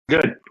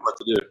Good. What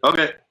to do?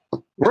 Okay.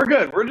 We're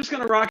good. We're just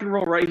going to rock and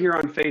roll right here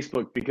on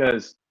Facebook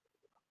because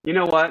you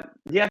know what?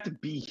 You have to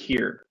be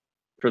here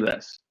for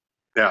this.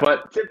 Yeah.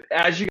 But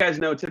as you guys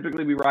know,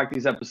 typically we rock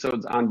these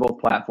episodes on both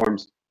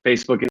platforms,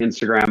 Facebook and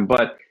Instagram.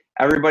 But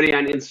everybody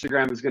on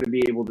Instagram is going to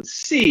be able to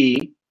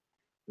see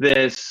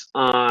this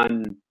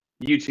on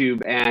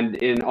YouTube and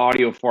in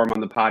audio form on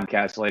the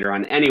podcast later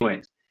on.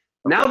 Anyways,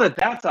 now that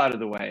that's out of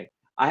the way,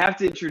 I have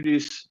to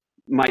introduce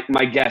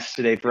my guest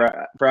today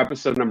for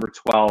episode number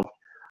 12.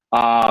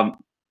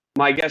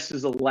 My guest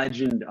is a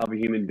legend of a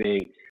human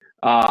being.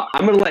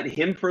 I'm going to let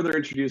him further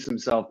introduce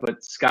himself,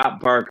 but Scott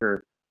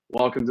Barker,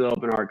 welcome to the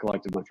Open Heart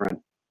Collective, my friend.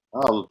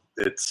 Oh,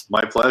 it's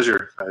my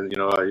pleasure.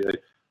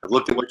 I've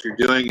looked at what you're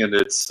doing, and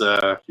it's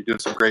you're doing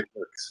some great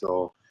work.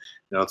 So,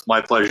 it's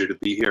my pleasure to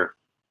be here.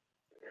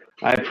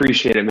 I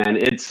appreciate it, man.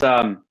 It's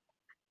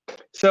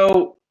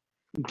so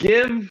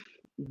give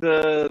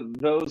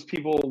those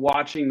people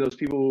watching, those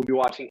people who will be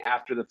watching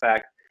after the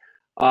fact,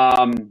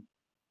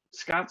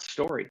 Scott's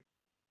story.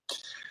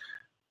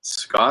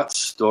 Scott's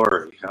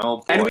story. Oh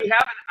boy. And we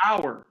have an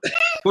hour.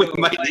 We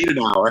might need an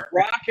hour.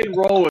 Rock and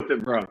roll with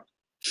it, bro.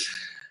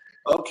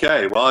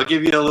 Okay. Well, I'll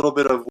give you a little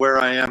bit of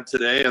where I am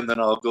today, and then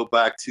I'll go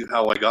back to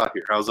how I got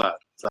here. How's that?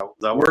 Does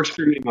that work? Works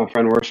for me, my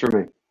friend. Works for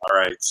me. All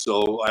right.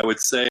 So I would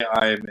say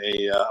I'm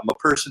a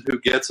person who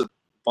gets a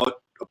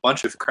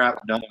bunch of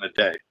crap done in a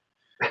day.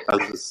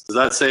 Does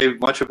that say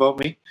much about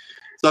me?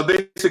 So I'm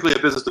basically a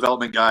business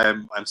development guy.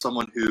 I'm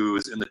someone who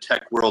is in the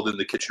tech world in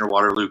the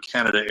Kitchener-Waterloo,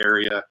 Canada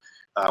area.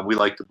 We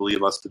like to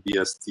believe us to be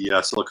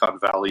the Silicon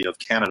Valley of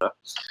Canada.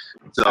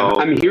 So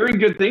I'm hearing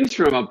good things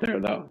from up there,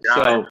 though.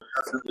 Yeah, so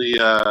definitely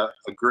a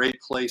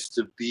great place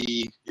to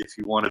be if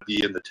you want to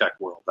be in the tech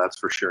world. That's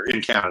for sure.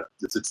 In Canada,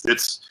 it's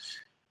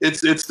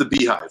the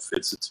beehive.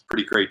 It's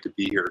pretty great to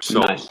be here. So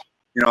nice.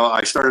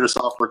 I started a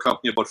software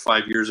company about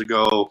 5 years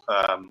ago.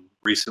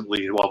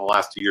 Recently, in the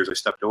last 2 years, I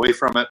stepped away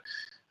from it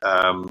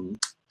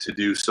to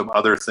do some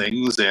other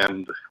things,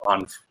 and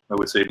I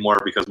would say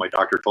more because my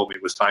doctor told me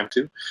it was time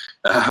to.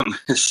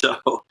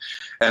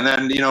 And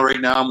then, right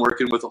now I'm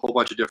working with a whole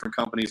bunch of different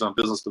companies on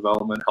business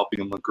development, helping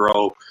them to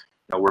grow.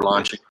 We're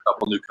launching a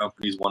couple new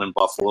companies, one in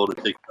Buffalo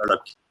to take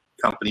startup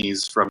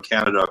companies from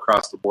Canada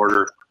across the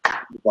border.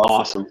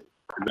 Awesome.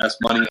 Invest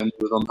money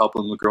into them,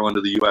 helping them grow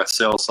into the U.S.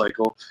 sales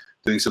cycle.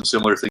 Doing some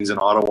similar things in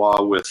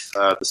Ottawa with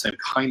the same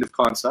kind of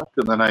concept.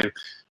 And then I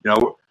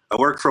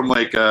work from all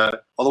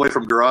the way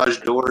from garage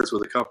doors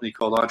with a company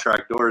called On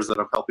Track Doors that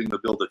I'm helping to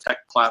build a tech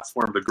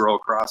platform to grow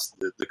across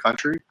the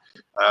country,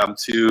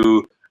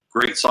 to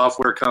great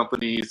software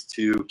companies,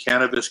 to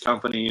cannabis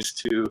companies,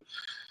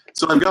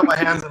 so I've got my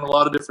hands in a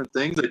lot of different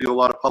things. I do a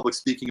lot of public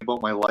speaking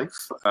about my life.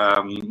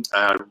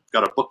 I've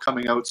got a book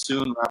coming out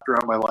soon after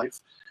on my life.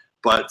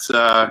 But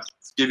to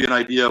give you an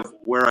idea of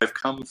where I've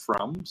come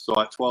from, so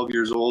at 12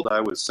 years old, I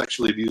was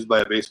sexually abused by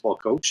a baseball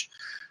coach.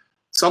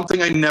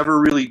 Something I never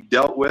really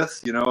dealt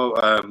with,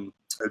 I'd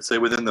say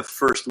within the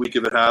first week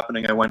of it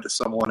happening, I went to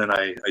someone and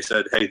I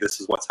said, hey,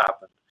 this is what's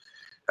happened.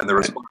 And the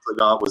response I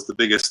got was the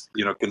biggest,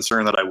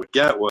 concern that I would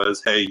get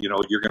was, hey, you're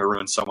going to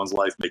ruin someone's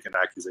life, make an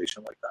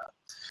accusation like that.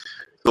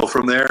 So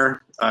from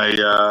there,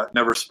 I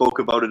never spoke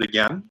about it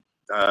again,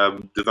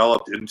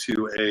 developed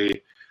into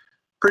a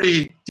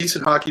pretty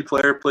decent hockey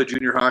player, played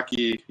junior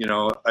hockey.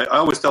 I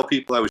always tell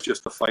people I was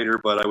just a fighter,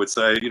 but I would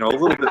say, a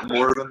little bit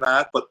more than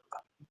that. But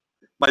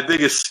my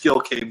biggest skill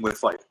came with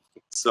fighting.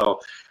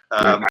 So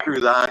through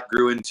that,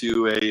 grew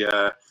into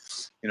I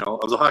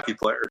was a hockey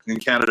player. In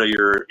Canada,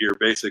 you're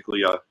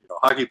basically a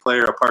hockey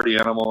player, a party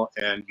animal,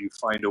 and you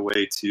find a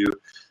way to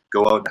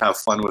go out and have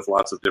fun with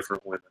lots of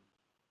different women.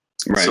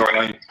 Right. So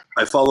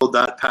I followed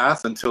that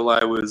path until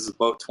I was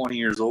about 20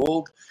 years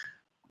old.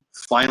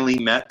 Finally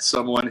met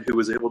someone who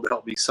was able to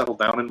help me settle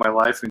down in my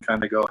life and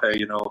kind of go,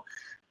 hey,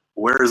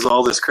 where is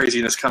all this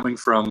craziness coming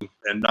from?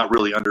 And not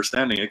really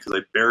understanding it because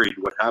I buried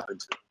what happened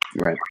to me.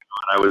 Right.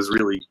 And I was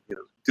really,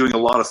 doing a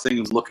lot of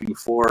things looking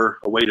for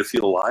a way to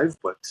feel alive.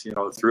 But,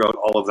 throughout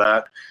all of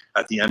that,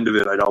 at the end of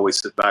it, I'd always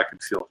sit back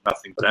and feel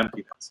nothing but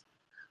emptiness.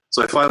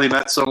 So I finally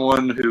met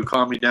someone who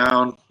calmed me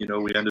down.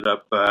 We ended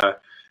up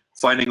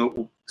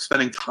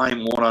spending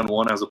time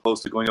one-on-one as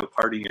opposed to going out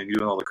partying and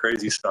doing all the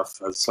crazy stuff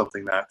as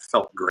something that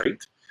felt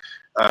great.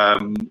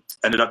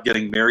 Ended up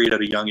getting married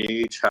at a young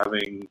age,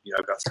 having,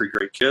 I've got 3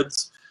 great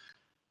kids.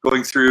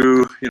 Going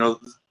through,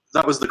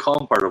 that was the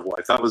calm part of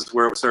life. That was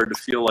where it started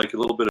to feel like a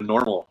little bit of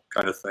normal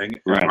kind of thing.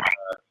 Right.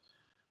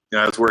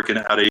 I was working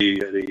at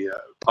a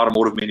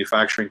automotive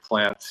manufacturing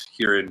plant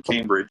here in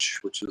Cambridge,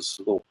 which is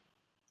a little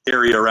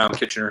area around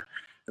Kitchener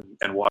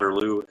and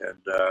Waterloo. And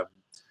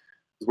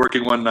was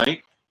working one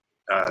night.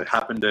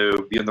 Happened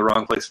to be in the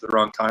wrong place at the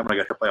wrong time, and I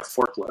got hit by a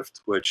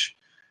forklift, which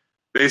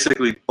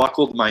basically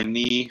buckled my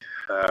knee,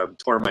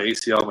 tore my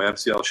ACL, my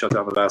MCL, shut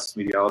down the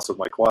vastus medialis of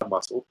my quad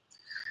muscle.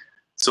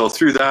 So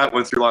through that,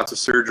 went through lots of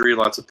surgery,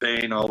 lots of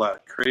pain, all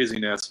that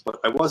craziness, but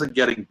I wasn't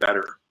getting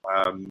better.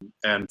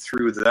 And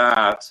through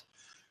that,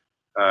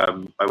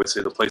 I would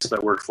say the place that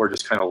I worked for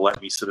just kind of let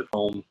me sit at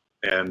home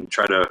and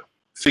try to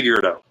figure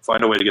it out,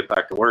 find a way to get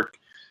back to work.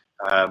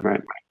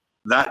 Right.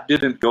 that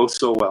didn't go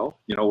so well.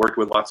 Worked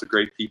with lots of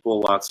great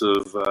people, lots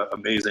of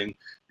amazing,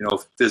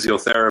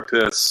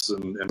 physiotherapists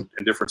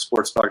and different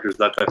sports doctors,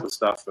 that type of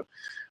stuff.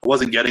 I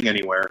wasn't getting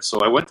anywhere. So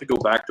I went to go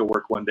back to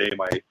work one day.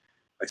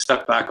 I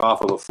stepped back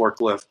off of a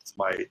forklift.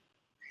 My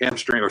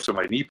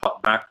my knee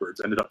popped backwards,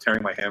 ended up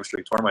tearing my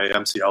hamstring, tore my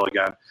MCL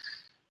again.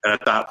 And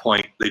at that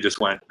point, they just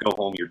went, go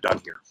home, you're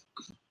done here.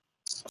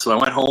 So I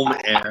went home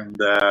and,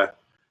 I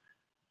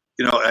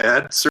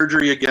had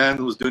surgery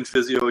again, was doing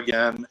physio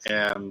again,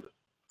 and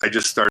I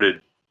just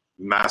started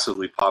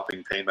massively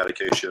popping pain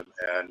medication.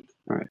 And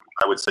right.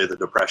 I would say the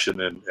depression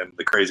and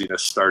the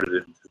craziness started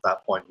at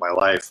that point in my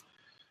life.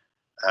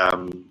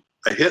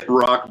 I hit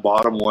rock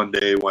bottom one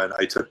day when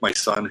I took my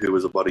son, who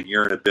was about a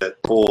year and a bit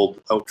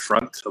old, out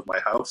front of my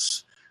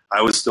house.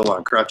 I was still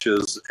on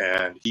crutches,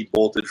 and he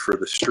bolted for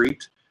the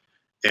street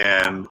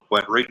and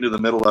went right into the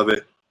middle of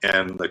it.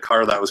 And the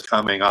car that was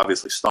coming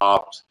obviously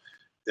stopped,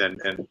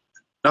 and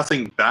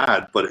nothing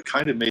bad, but it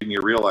kind of made me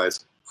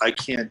realize I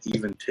can't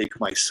even take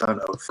my son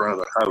out front of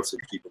the house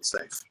and keep him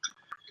safe.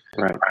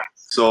 Right.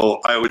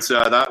 So I would say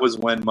that was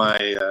when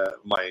my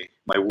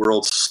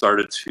world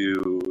started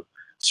to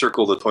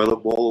circle the toilet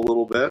bowl a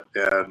little bit,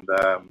 and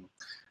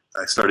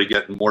I started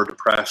getting more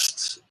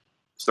depressed,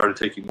 started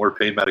taking more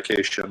pain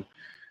medication,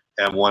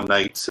 and one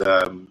night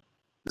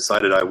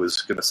decided I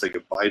was going to say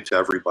goodbye to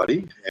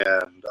everybody,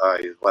 and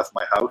I left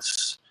my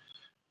house.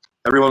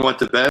 Everyone went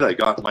to bed. I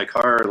got in my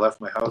car, I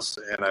left my house,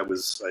 and I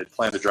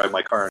planned to drive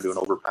my car into an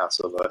overpass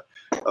of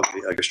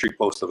a street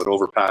post of an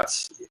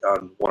overpass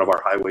on one of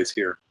our highways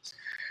here.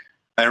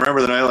 I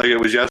remember the night like it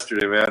was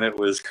yesterday, man. It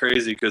was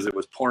crazy because it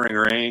was pouring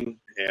rain,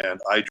 and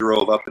I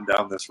drove up and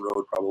down this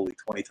road probably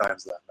 20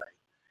 times that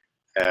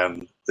night.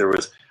 And there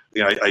was,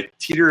 I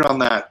teetered on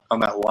that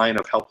line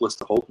of helpless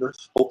to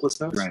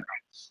hopelessness. Right.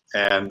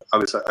 And I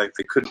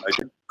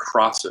couldn't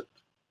cross it.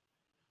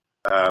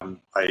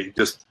 I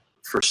just,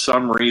 for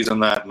some reason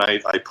that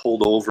night, I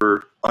pulled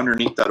over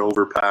underneath that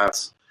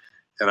overpass,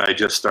 and I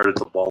just started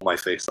to bawl my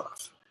face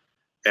off.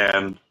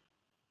 And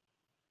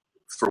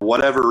for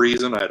whatever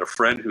reason, I had a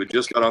friend who had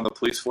just got on the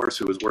police force,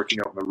 who was working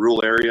out in the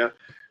rural area,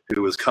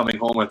 who was coming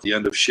home at the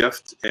end of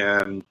shift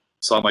and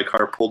saw my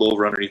car pulled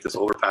over underneath this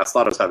overpass,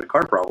 thought I was having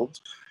car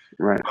problems.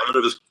 Right.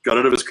 Got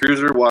out of his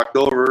cruiser, walked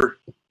over,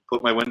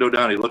 put my window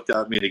down. He looked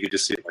at me, and he could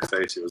just see it in my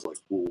face. He was like,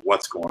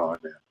 "What's going on,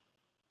 man?"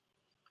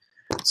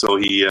 So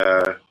he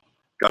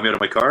got me out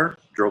of my car,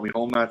 drove me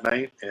home that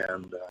night,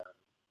 and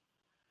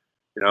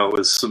it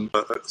was some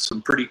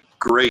pretty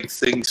great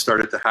things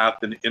started to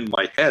happen in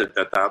my head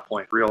at that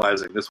point,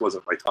 realizing this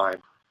wasn't my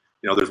time.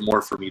 There's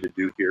more for me to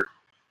do here.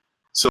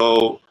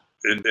 So,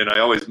 and I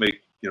always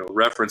make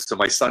reference to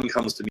my son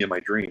comes to me in my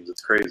dreams.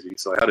 It's crazy.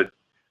 So I had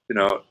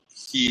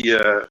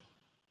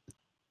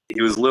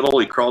he was little.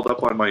 He crawled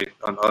up on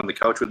the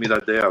couch with me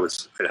that day. I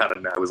was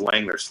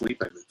laying there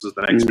sleeping. This was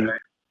the next day,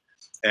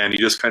 and he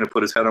just kind of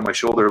put his head on my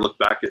shoulder, looked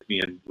back at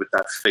me, and with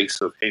that face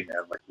of, "Hey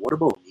man, like, what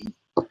about me?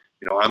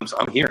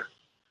 I'm here."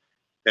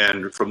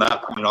 And from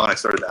that point on, I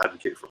started to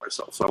advocate for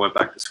myself. So I went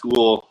back to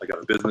school. I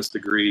got a business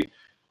degree.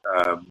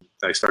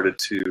 I started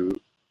to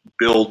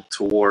build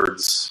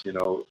towards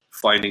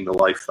finding the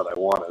life that I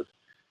wanted.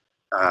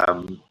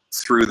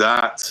 Through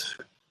that,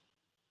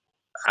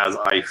 as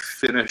I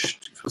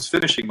was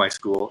finishing my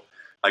school,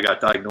 I got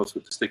diagnosed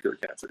with testicular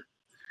cancer.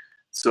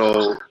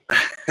 So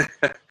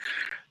a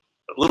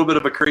little bit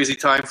of a crazy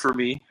time for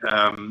me.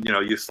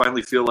 You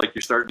finally feel like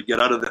you're starting to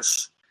get out of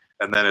this,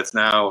 and then it's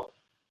now,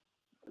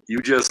 you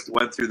just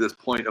went through this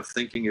point of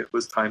thinking it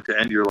was time to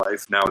end your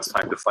life. Now it's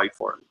time to fight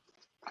for it.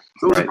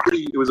 So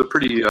it was a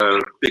pretty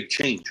big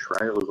change,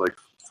 right? It was like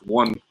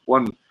one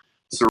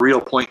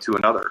surreal point to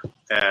another.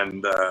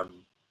 And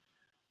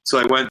so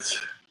I went,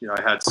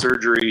 I had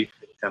surgery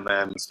and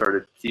then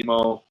started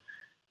chemo,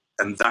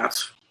 and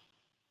that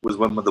was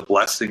when the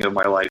blessing of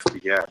my life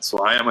began. So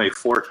I am a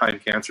 4-time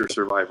cancer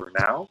survivor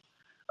now.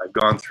 I've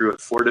gone through it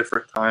 4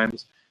 different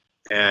times,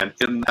 and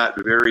in that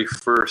very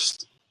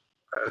first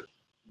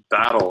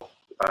battle,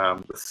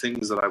 the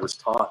things that I was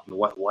taught and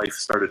what life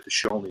started to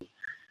show me,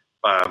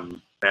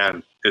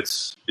 and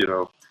it's,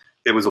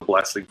 it was a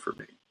blessing for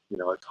me.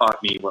 It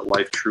taught me what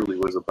life truly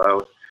was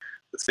about,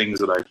 the things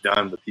that I've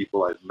done, the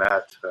people I've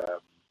met.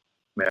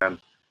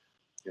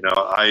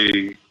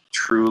 I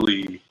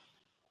truly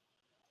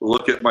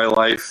look at my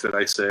life and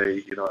I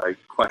say, I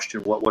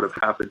question what would have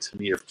happened to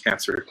me if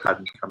cancer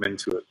hadn't come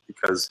into it,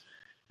 because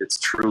it's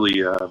truly,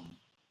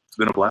 it's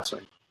been a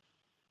blessing.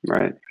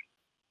 Right.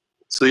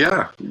 So,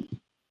 yeah.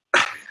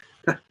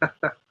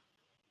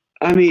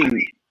 I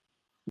mean,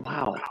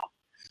 wow.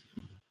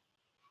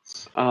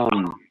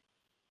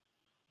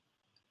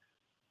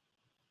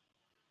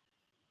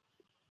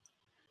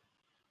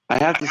 I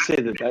have to say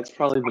that that's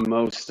probably the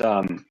most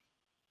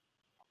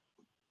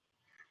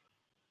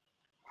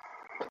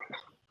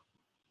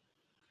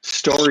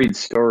storied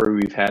story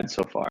we've had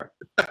so far.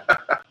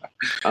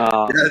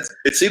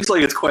 It seems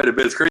like it's quite a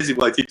bit. It's crazy.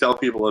 Like you tell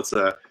people, it's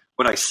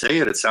when I say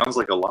it, it sounds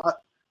like a lot,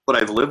 but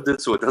I've lived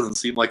it, so it doesn't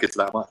seem like it's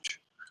that much.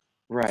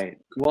 Right.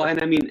 Well,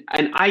 and I mean,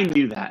 and I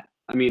knew that.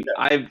 I mean,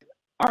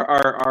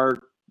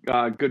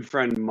 our good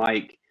friend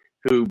Mike,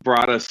 who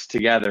brought us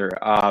together,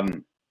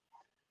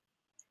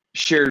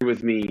 shared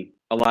with me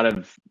a lot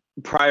of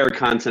prior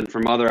content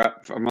from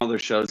other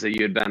shows that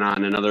you had been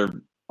on and other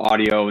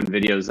audio and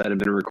videos that had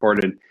been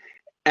recorded,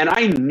 and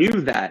I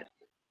knew that.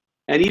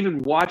 And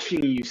even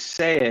watching you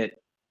say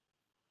it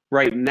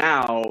right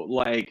now,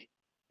 like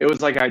it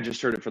was like I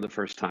just heard it for the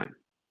first time.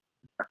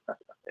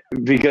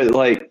 Because,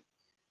 like,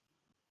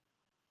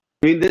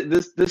 I mean,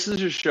 this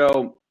is a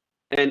show,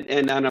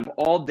 and out of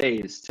all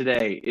days,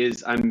 today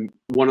I'm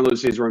one of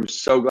those days where I'm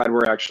so glad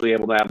we're actually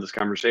able to have this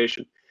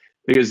conversation,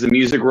 because the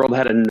music world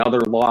had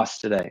another loss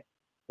today.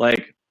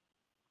 Like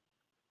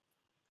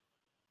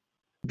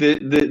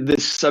the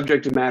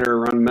subject matter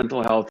around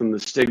mental health and the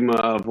stigma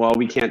of, well,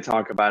 we can't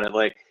talk about it.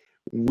 Like,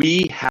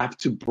 we have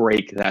to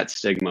break that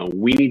stigma.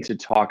 We need to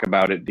talk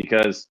about it,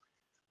 because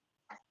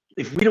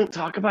if we don't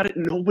talk about it,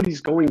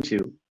 nobody's going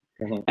to.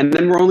 And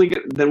then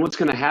then what's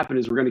going to happen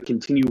is we're going to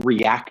continue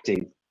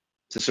reacting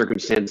to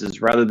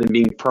circumstances rather than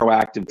being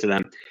proactive to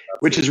them,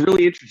 which is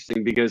really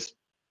interesting because,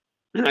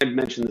 and I've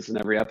mentioned this in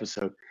every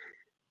episode,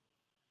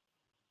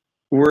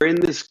 we're in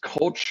this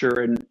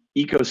culture and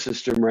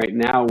ecosystem right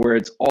now where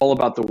it's all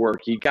about the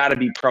work. You got to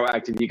be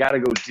proactive. You got to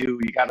go do.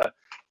 You got to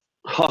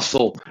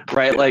hustle,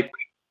 right? Like,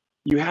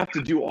 you have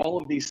to do all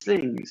of these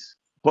things,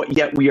 but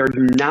yet we are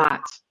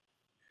not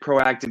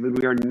proactive, and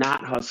we are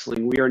not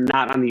hustling. We are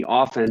not on the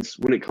offense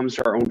when it comes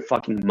to our own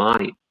fucking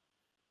mind.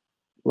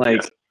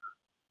 Like,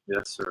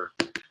 yes, sir.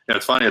 Yeah,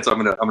 it's funny. I'm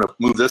gonna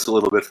move this a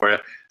little bit for you,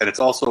 and it's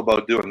also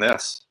about doing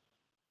this,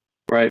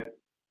 right.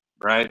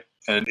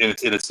 And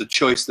it's a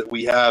choice that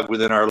we have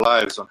within our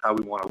lives on how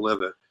we want to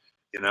live it,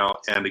 you know.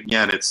 And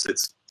again, it's.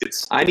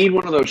 I need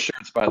one of those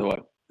shirts, by the way.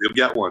 You'll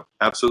get one,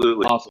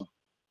 absolutely.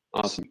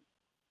 Awesome.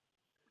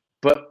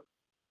 But,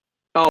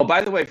 oh,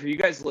 by the way, for you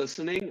guys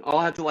listening, I'll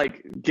have to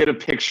like get a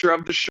picture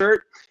of the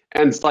shirt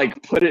and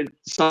like put it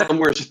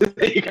somewhere so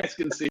that you guys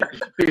can see it,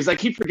 because I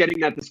keep forgetting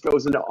that this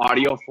goes into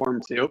audio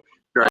form too.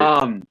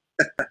 Right.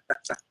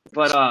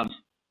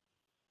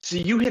 So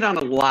you hit on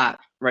a lot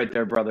right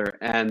there, brother.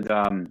 And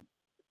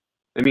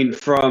I mean,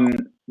 from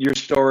your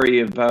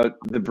story about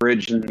the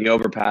bridge and the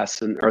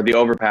overpass, and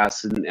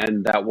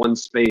that one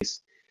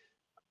space,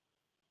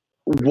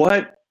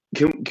 what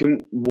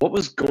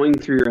was going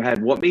through your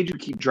head? What made you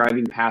keep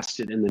driving past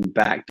it and then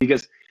back?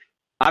 Because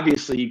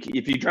obviously,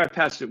 if you drive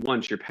past it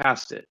once, you're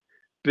past it.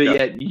 But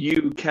yet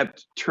you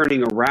kept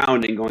turning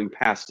around and going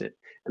past it,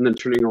 and then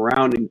turning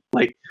around, and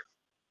like,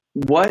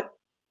 what?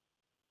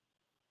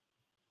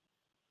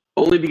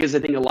 Only because I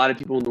think a lot of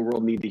people in the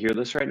world need to hear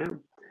this right now.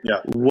 Yeah.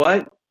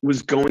 What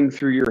was going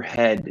through your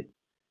head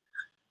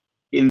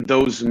in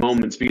those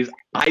moments? Because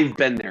I've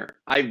been there.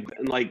 I've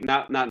been, like,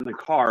 not in the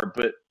car,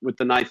 but with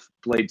the knife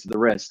blade to the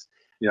wrist.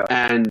 Yeah.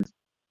 And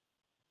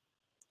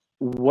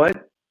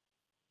what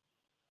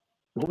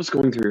was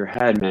going through your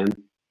head, man?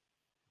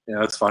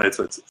 Yeah, it's funny.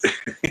 It's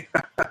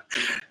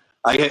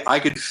I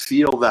could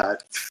feel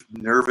that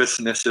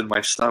nervousness in my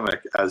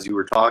stomach as you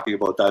were talking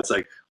about that. It's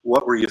like,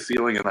 what were you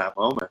feeling in that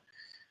moment?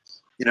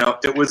 You know,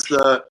 it was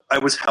I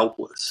was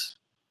helpless.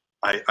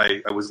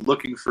 I was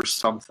looking for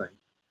something,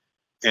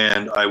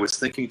 and I was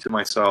thinking to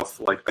myself,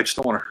 like, I just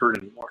don't want to hurt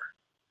anymore.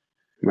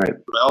 Right.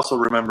 But I also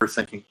remember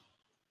thinking,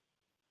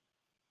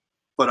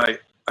 but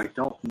I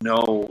don't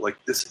know,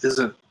 like, this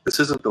isn't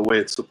the way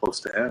it's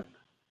supposed to end.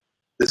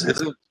 This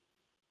isn't,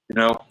 you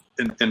know,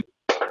 and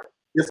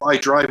if I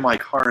drive my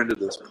car into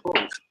this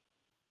post,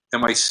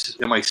 am I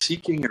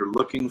seeking or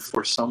looking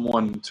for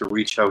someone to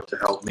reach out to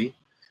help me?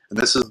 And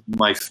this is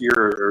my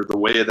fear, or the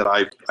way that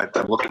I'm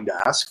looking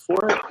to ask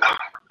for it,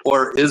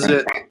 or is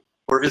it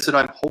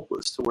I'm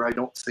hopeless to where I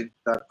don't think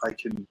that I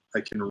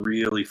can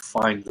really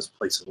find this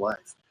place in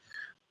life,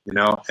 you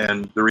know?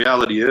 And the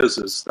reality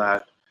is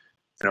that,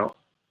 you know,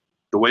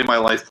 the way my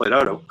life played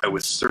out, I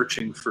was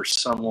searching for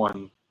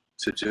someone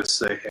to just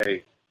say,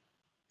 hey,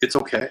 it's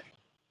okay.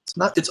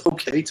 It's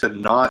okay to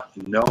not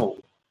know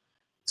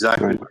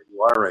exactly where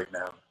you are right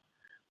now.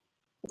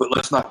 But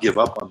let's not give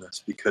up on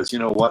this, because you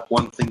know what?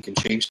 One thing can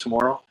change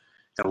tomorrow,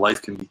 and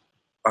life can be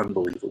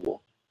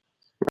unbelievable.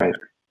 Right.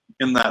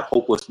 In that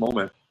hopeless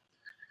moment,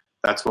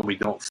 that's when we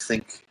don't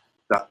think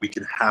that we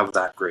can have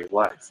that great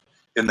life.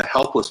 In the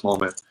helpless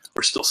moment,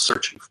 we're still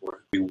searching for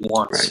it. We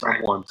want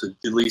someone to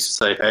at least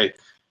say, hey,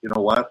 you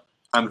know what?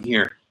 I'm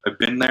here. I've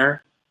been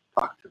there.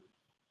 Talk to me.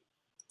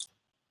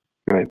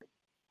 Right.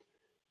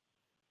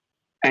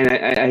 And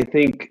I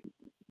think,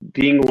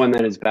 being one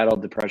that has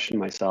battled depression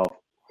myself,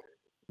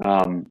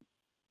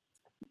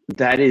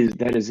 that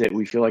is it.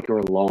 We feel like we're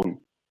alone.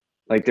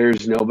 Like,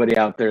 there's nobody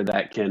out there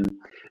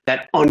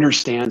that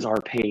understands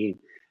our pain,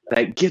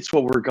 that gets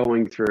what we're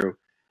going through,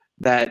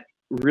 that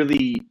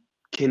really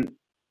can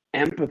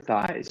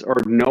empathize or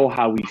know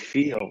how we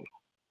feel.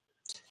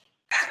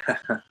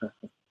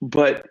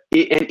 But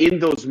and in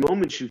those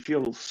moments, you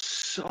feel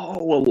so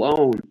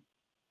alone.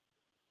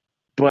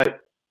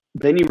 But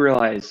then you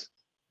realize,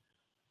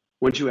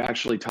 once you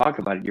actually talk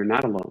about it, you're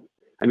not alone.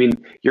 I mean,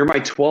 you're my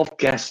 12th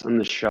guest on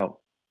the show.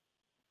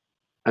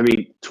 I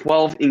mean,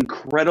 12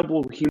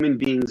 incredible human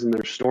beings and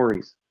their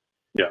stories.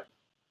 Yeah.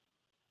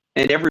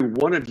 And every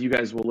one of you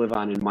guys will live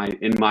on in my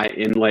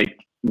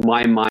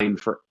mind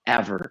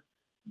forever,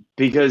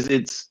 because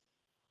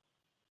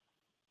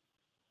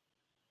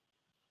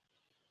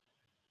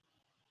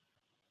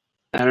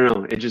I don't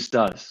know, it just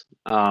does.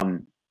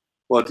 Well,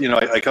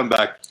 I come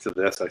back to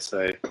this. I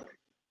say,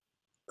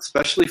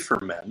 especially for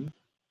men,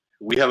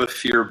 we have a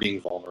fear of being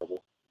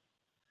vulnerable.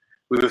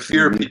 We have a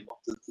fear of people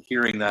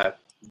hearing that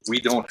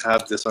we don't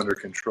have this under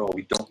control.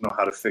 We don't know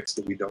how to fix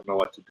it. We don't know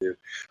what to do.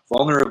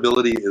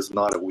 Vulnerability is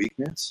not a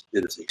weakness.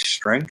 It is a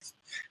strength.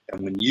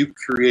 And when you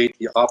create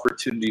the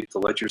opportunity to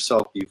let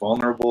yourself be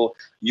vulnerable,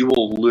 you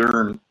will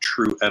learn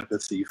true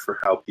empathy for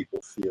how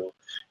people feel.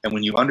 And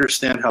when you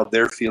understand how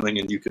they're feeling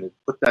and you can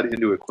put that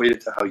into equate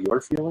it to how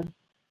you're feeling,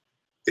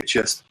 it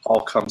just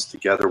all comes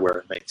together where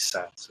it makes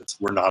sense.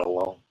 We're not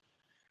alone,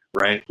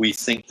 right? We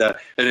think that,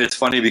 and it's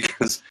funny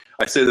because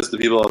I say this to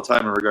people all the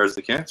time in regards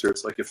to cancer.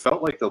 It's like, it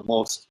felt like the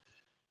most,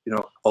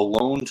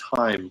 alone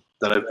time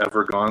that I've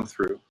ever gone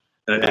through.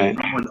 And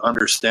no one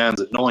understands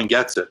it. No one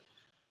gets it.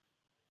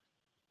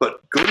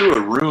 But go to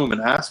a room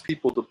and ask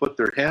people to put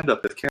their hand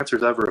up if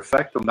cancer's ever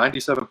affect them.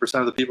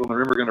 97% of the people in the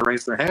room are going to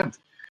raise their hand,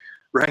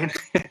 right?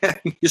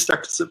 You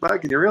start to sit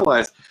back and you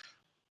realize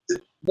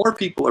more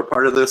people are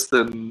part of this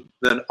than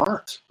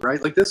aren't,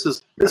 right? Like this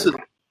is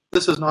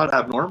not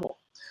abnormal.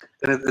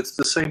 And it's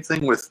the same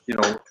thing with,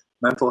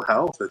 mental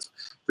health.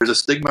 There's a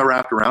stigma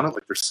wrapped around it,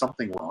 like there's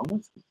something wrong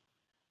with me.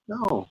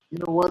 No, you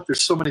know what?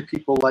 There's so many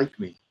people like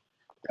me.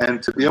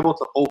 And to be able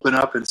to open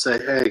up and say,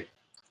 hey,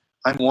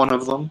 I'm one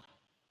of them.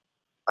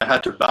 I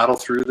had to battle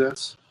through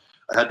this.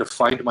 I had to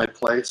find my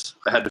place.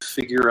 I had to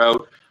figure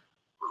out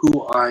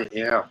who I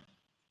am.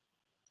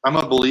 I'm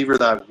a believer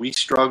that we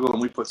struggle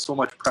and we put so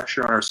much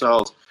pressure on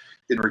ourselves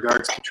in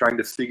regards to trying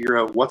to figure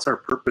out what's our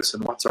purpose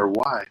and what's our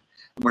why.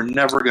 And we're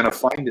never going to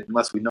find it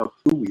unless we know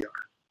who we are.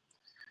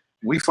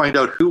 When we find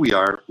out who we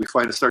are, we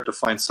start to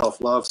find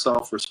self-love,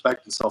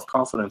 self-respect, and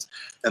self-confidence.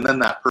 And then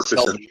that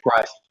purpose and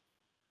trust.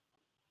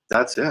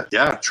 That's it.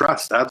 Yeah,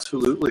 trust,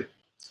 absolutely.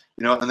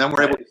 And then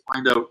we're able to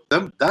find out,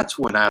 then that's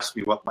when ask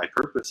me what my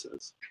purpose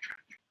is,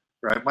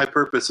 right? My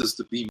purpose is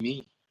to be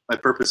me. My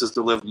purpose is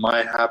to live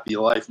my happy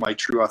life, my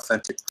true,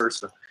 authentic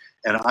person.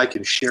 And I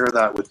can share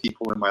that with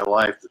people in my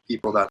life, the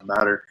people that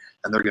matter,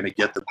 and they're going to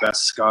get the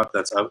best Scott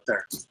that's out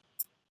there.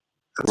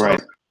 That's how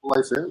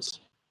life is.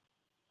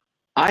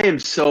 I am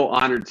so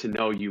honored to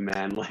know you,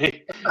 man.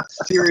 Like,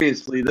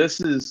 seriously,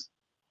 these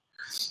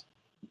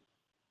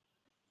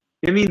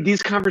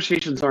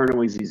conversations aren't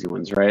always easy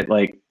ones, right?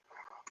 Like,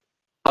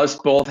 us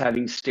both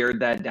having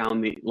stared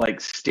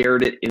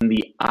it in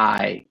the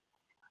eye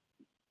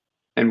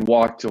and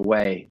walked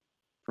away.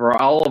 For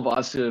all of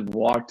us who have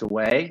walked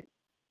away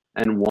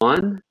and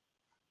won,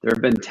 there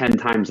have been 10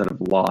 times that have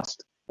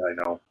lost. I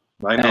know.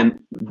 And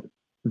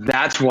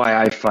that's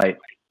why I fight.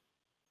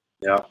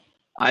 Yeah.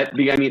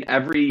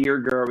 Every year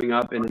growing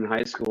up and in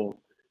high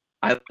school,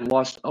 I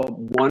lost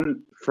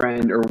one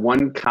friend or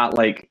one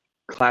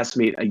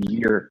classmate a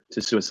year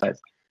to suicide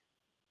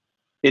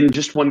in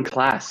just one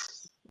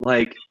class.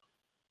 Like,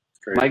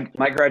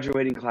 my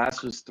graduating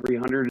class was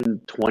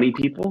 320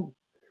 people,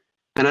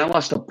 and I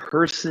lost a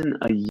person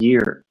a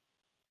year.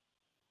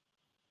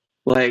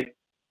 Like,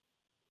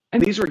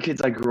 and these were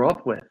kids I grew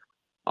up with,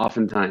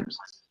 oftentimes.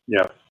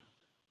 Yeah.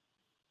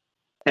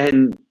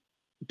 And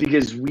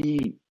because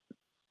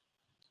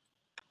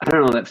I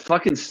don't know, that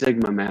fucking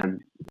stigma, man.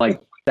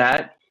 Like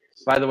that.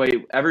 By the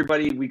way,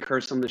 everybody, we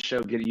curse on the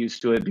show, get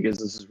used to it because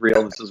this is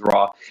real, this is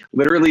raw.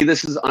 Literally,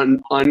 this is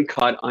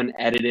uncut,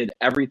 unedited.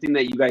 Everything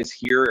that you guys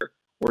hear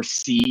or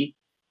see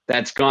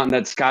that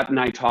Scott and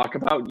I talk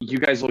about, you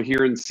guys will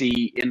hear and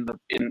see in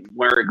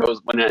where it goes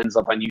when it ends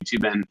up on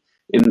YouTube and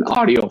in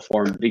audio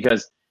form.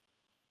 Because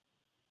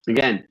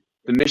again,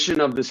 the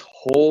mission of this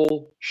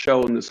whole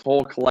show and this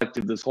whole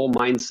collective, this whole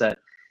mindset,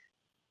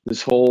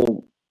 this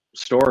whole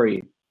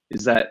story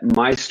is that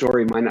my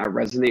story might not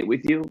resonate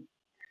with you,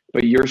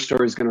 but your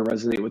story is going to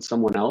resonate with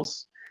someone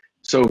else.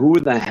 So who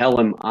the hell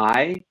am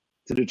I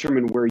to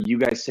determine where you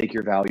guys take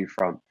your value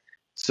from?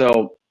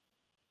 So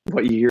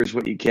what you hear is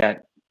what you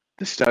get.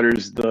 The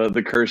stutters,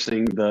 the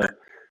cursing, the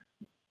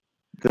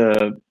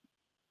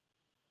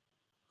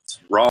it's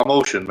raw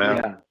emotion, man.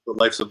 Yeah. What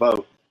life's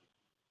about.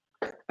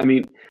 I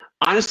mean,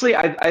 honestly,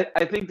 I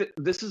think that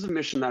this is a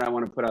mission that I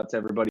want to put out to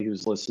everybody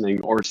who's listening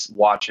or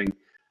watching.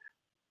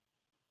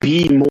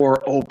 Be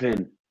more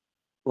open.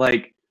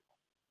 Like,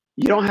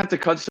 you don't have to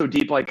cut so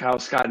deep like how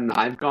Scott and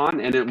I've gone,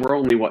 and we're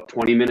only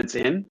 20 minutes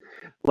in.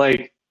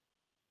 Like,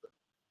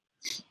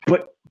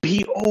 but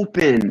be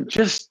open.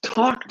 Just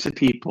talk to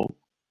people.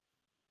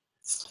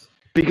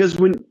 Because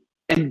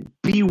and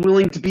be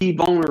willing to be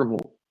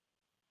vulnerable.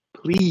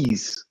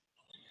 Please.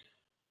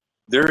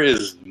 There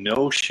is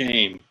no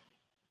shame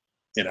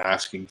in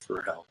asking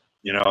for help.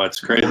 It's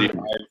crazy.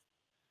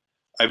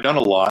 I've done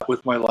a lot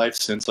with my life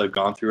since I've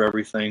gone through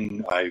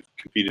everything. I've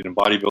competed in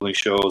bodybuilding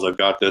shows. I've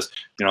got this,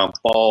 I'm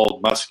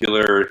bald,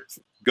 muscular,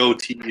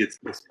 goatee. It's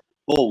this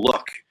full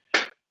look.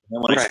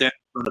 And when I Right. stand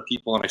in front of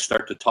people and I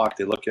start to talk,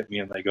 they look at me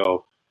and they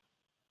go,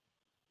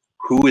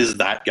 "Who is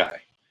that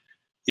guy?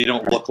 You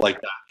don't look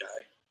like that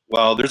guy."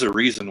 Well, there's a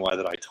reason why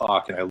that I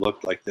talk and I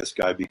look like this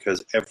guy,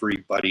 because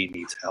everybody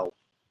needs help.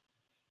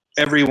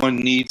 Everyone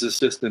needs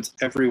assistance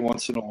every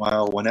once in a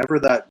while, whenever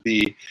that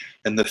be.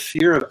 And the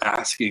fear of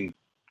asking,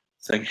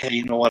 saying, "Hey,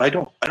 you know what? I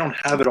don't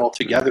have it all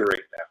together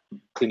right now.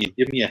 Can you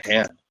give me a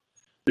hand?"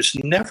 There's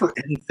never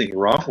anything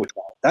wrong with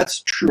that.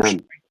 That's true None.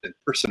 strength and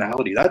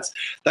personality.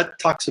 That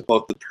talks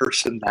about the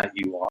person that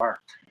you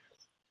are.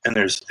 And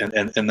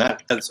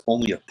that's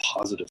only a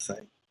positive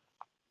thing.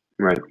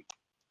 Right.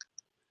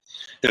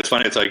 It's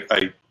funny. It's like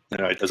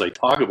as I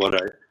talk about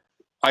it,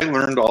 I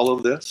learned all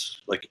of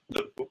this. Like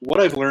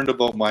what I've learned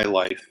about my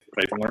life,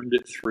 I've learned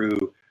it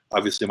through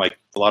obviously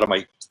a lot of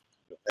my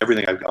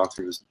everything I've gone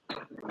through has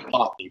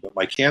taught me. But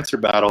my cancer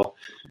battle,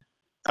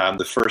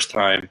 the first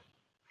time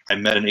I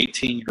met an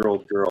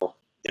 18-year-old girl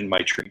in my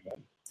treatment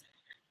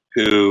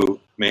who,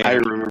 man, I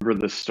remember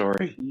this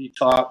story. she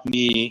taught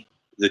me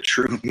the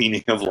true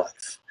meaning of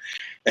life.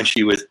 And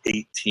she was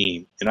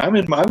 18, and I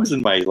was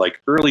in my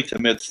like early to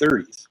mid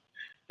 30s.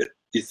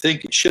 You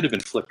think it should have been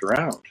flipped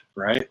around,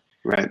 right?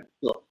 Right.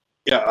 So,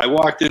 yeah, I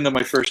walked into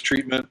my first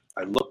treatment.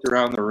 I looked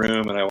around the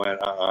room and I went,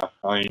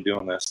 I ain't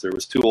doing this. There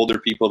was two older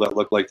people that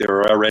looked like they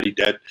were already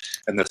dead,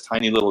 and this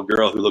tiny little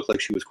girl who looked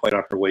like she was quite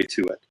on her way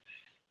to it.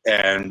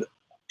 And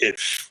it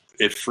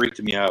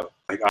freaked me out.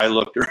 Like I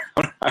looked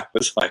around, I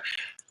was like,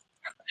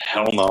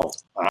 hell no,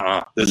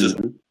 this is.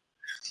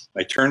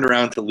 I turned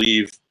around to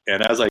leave,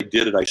 and as I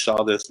did it, I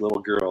saw this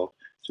little girl.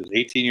 She was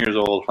 18 years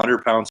old,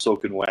 100 pounds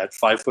soaking wet,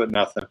 5 foot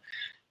nothing.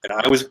 And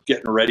I was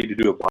getting ready to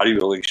do a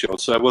bodybuilding show,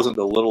 so I wasn't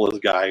the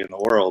littlest guy in the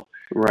world.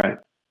 Right.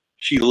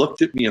 She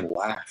looked at me and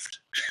laughed.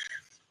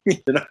 You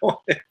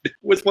know, it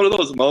was one of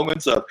those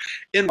moments of,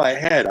 in my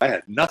head, I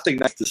had nothing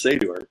nice to say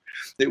to her.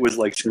 It was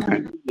like,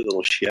 Right.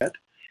 little shit.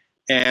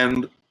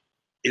 And,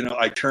 you know,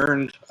 I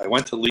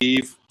went to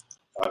leave.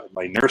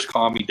 My nurse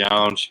calmed me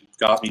down. She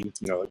got me,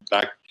 you know,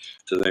 back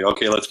to the,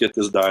 okay, let's get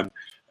this done.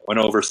 I went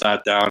over,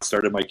 sat down,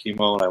 started my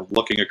chemo, and I'm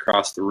looking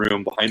across the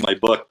room behind my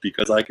book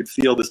because I could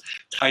feel this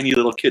tiny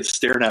little kid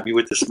staring at me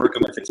with this smirk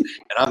on my face,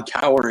 and I'm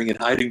cowering and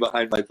hiding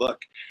behind my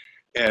book.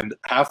 And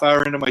half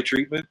hour into my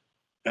treatment,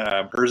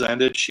 hers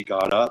ended. She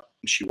got up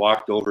and she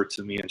walked over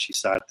to me and she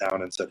sat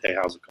down and said, "Hey,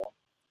 how's it going?"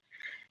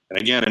 And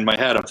again, in my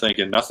head, I'm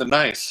thinking nothing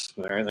nice.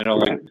 Right? You know,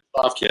 like,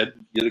 off, kid,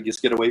 you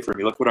just get away from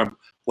me. Look what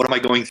am I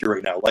going through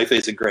right now? Life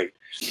isn't great.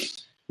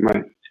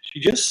 Right.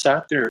 She just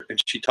sat there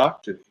and she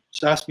talked to me.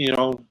 Just asked me, you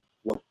know,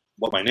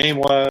 what my name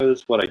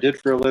was, what I did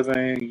for a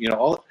living, you know,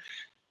 all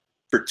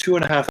for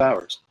 2.5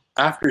 hours.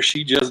 After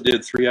she just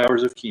did 3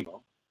 hours of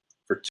chemo,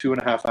 for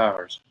 2.5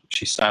 hours,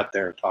 she sat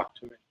there and talked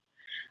to me.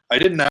 I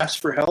didn't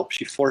ask for help.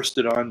 She forced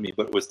it on me,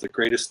 but it was the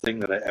greatest thing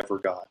that I ever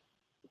got.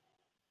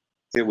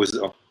 It was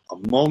a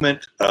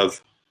moment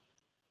of,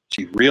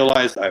 she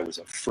realized I was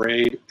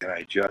afraid and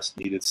I just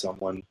needed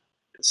someone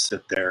to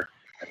sit there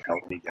and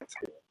help me get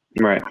through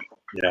it. Right.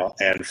 You know,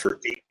 and for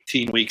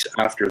 18 weeks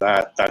after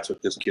that, that's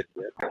what this kid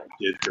did.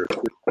 Did her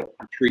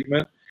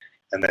treatment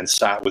and then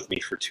sat with me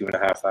for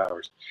 2.5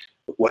 hours.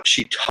 But what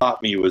she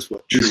taught me was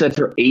what you said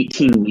for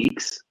 18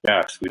 weeks.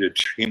 Yes, we did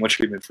chemo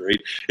treatment for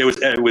 8.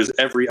 It was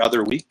every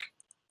other week,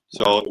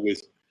 so it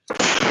was,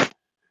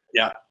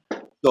 yeah.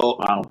 So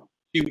wow.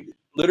 She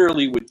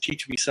literally would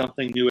teach me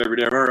something new every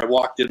day. I remember I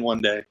walked in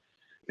one day,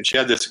 and she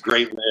had this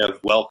great way of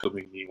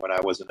welcoming me when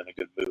I wasn't in a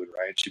good mood.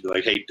 Right? She'd be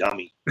like, "Hey,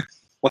 dummy,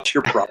 what's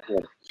your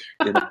problem?"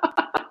 You know?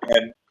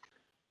 And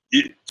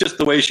just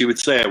the way she would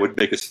say it would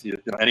make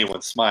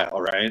anyone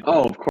smile, right?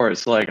 Oh, of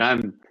course. Like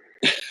I'm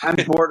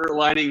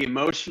borderlining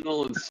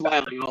emotional and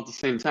smiling all at the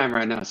same time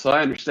right now, so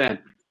I understand.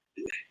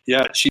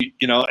 Yeah, she,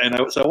 you know, and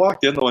so I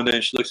walked in the one day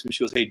and she looks at me,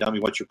 she goes, "Hey, dummy,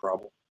 what's your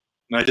problem?"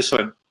 And I just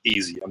went,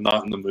 "Easy, I'm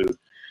not in the mood."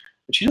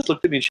 And she just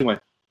looked at me and she went,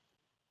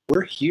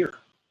 "We're here.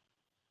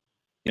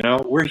 You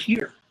know, we're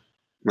here."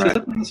 She goes,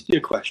 "Let me ask you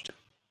a question."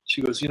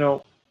 She goes, "You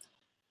know,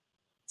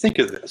 think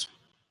of this.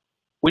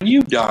 When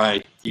you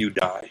die, you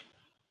die.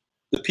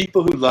 The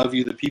people who love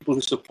you, the people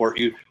who support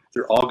you,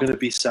 they're all going to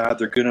be sad.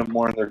 They're going to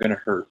mourn. They're going to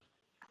hurt.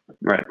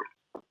 Right.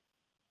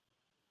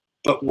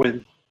 But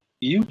when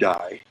you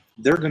die,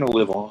 they're going to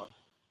live on."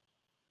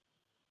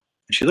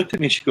 And she looked at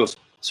me and she goes,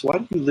 "So why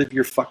do you live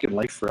your fucking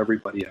life for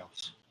everybody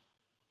else?"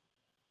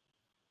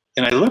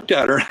 And I looked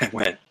at her and I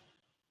went,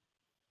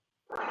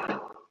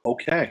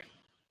 okay,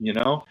 you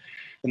know?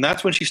 And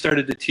that's when she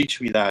started to teach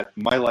me that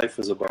my life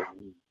is about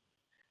me.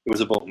 It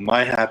was about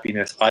my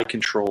happiness. I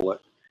control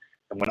it.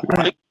 And when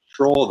I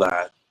control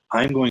that,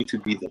 I'm going to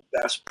be the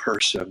best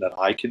person that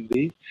I can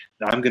be.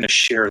 And I'm going to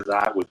share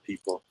that with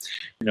people.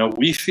 You know,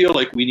 we feel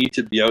like we need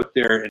to be out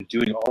there and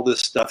doing all this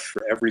stuff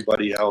for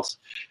everybody else.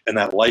 And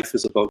that life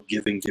is about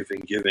giving,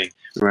 giving, giving.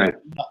 Right. If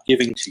I'm not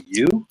giving to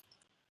you,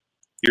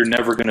 you're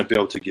never going to be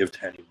able to give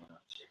to anyone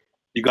else.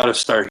 You got to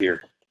start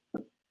here.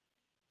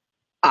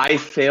 I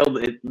failed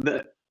it.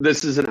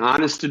 This is an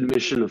honest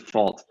admission of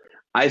fault.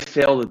 I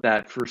failed at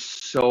that for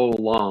so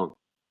long.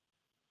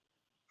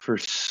 For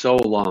so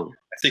long.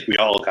 I think we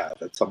all have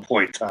at some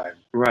point in time.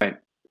 Right.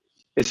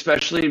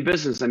 Especially in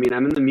business. I mean,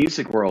 I'm in the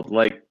music world.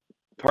 Like,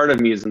 part of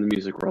me is in the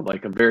music world.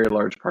 Like, a very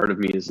large part of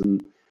me is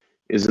in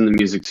the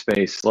music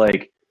space.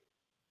 Like,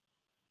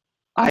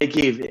 I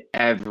gave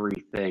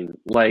everything,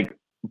 like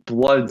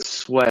blood,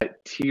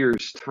 sweat,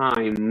 tears,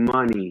 time,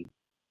 money.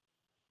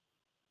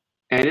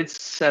 And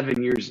it's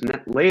 7 years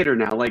later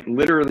now, like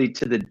literally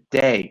to the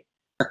day.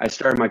 I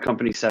started my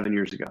company 7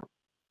 years ago.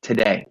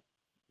 Today.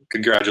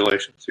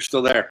 Congratulations. You're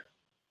still there.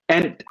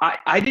 And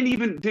I didn't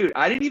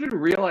even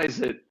realize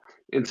it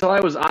until I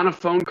was on a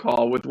phone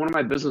call with one of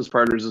my business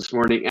partners this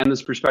morning and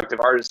this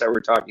prospective artist that we're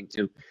talking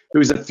to,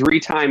 who's a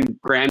 3-time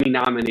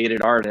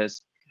Grammy-nominated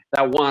artist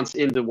that wants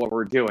into what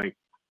we're doing.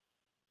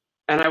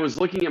 And I was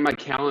looking at my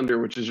calendar,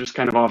 which is just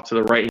kind of off to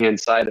the right-hand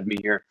side of me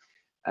here,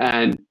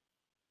 and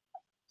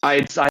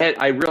I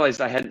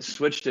realized I hadn't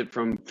switched it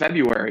from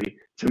February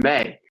to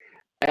May.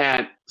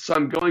 And so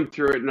I'm going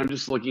through it, and I'm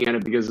just looking at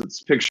it because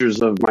it's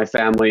pictures of my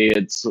family.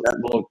 It's a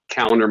little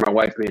calendar my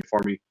wife made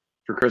for me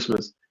for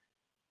Christmas.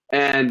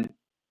 And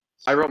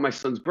I wrote my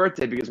son's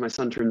birthday because my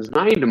son turns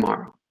 9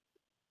 tomorrow.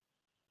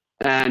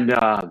 And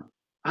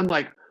I'm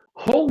like,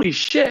 holy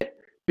shit,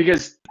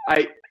 because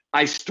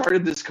I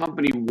started this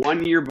company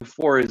 1 year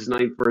before his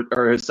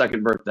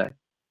second birthday.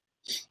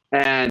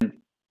 And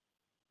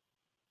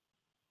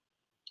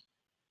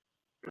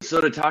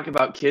so to talk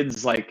about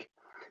kids, like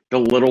the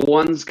little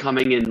ones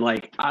coming in,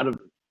 like coming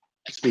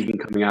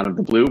out of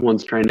the blue,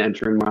 one's trying to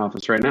enter in my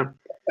office right now.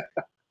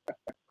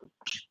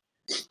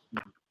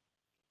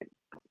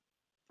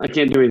 I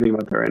can't do anything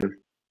about that right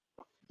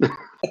now.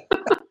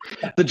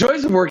 The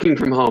joys of working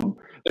from home.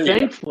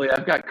 Thankfully,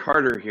 I've got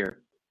Carter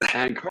here,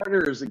 and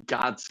Carter is a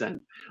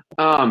godsend.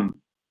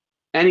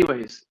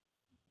 Anyways,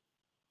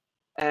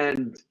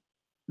 and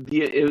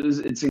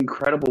it's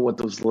incredible what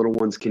those little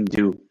ones can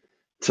do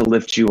to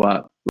lift you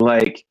up.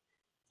 Like,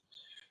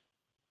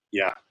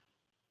 yeah,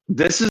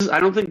 I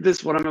don't think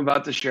what I'm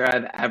about to share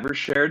I've ever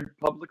shared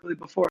publicly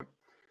before.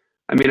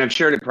 I mean, I've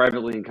shared it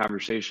privately in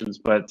conversations,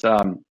 but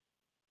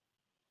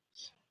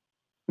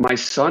my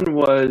son it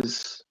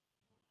was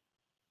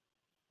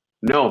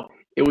the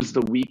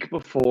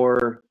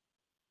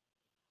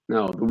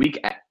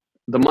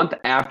month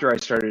after I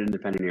started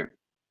Independent Ear.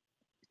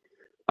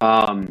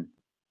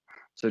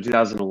 So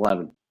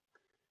 2011.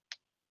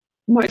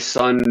 My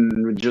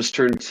son just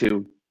turned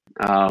 2.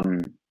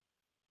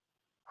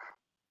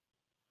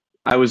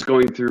 I was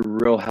going through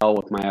real hell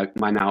with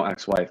my now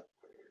ex-wife.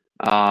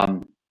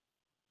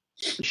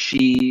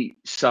 She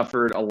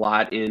suffered a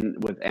lot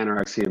with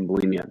anorexia and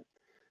bulimia,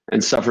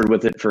 and suffered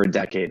with it for a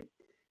decade.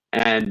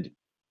 And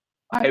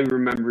I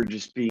remember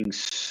just being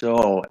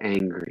so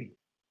angry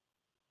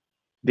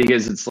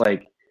because it's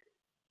like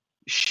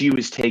she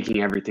was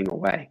taking everything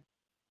away.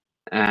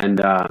 And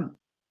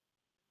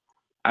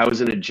I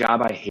was in a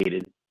job I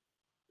hated.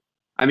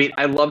 I mean,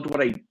 I loved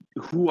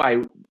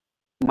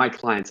my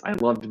clients, I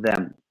loved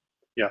them.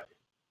 Yeah.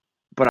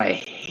 But I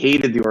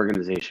hated the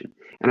organization.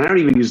 And I don't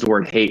even use the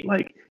word hate.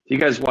 Like, if you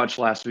guys watch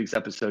last week's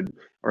episode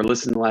or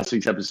listen to last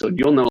week's episode,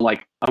 you'll know,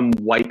 like, I'm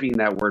wiping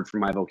that word from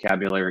my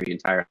vocabulary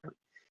entirely.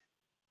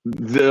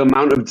 The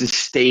amount of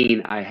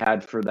disdain I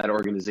had for that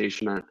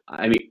organization,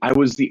 I mean, I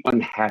was the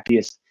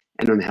unhappiest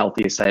and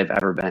unhealthiest I have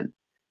ever been.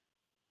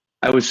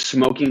 I was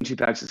smoking 2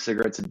 packs of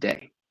cigarettes a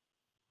day.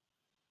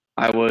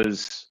 I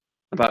was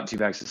about 2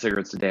 packs of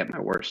cigarettes a day at my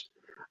worst.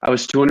 I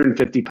was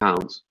 250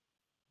 pounds.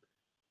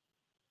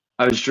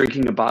 I was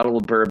drinking a bottle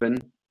of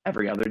bourbon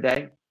every other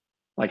day,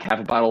 like half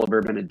a bottle of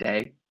bourbon a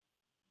day.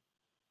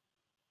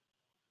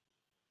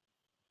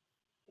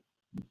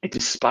 I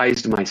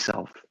despised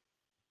myself.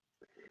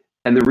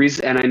 And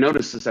I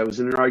noticed this, I was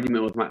in an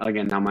argument with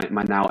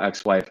my now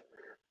ex-wife.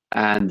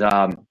 And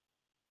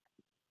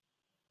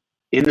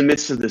in the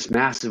midst of this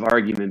massive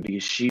argument,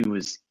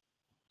 because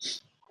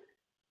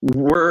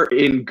we're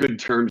in good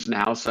terms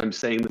now, so I'm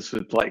saying this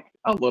with like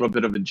a little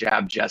bit of a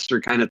jab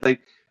jester kind of thing.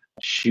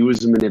 She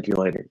was a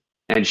manipulator,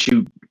 and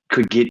she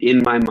could get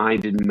in my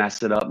mind and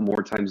mess it up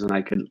more times than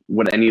I could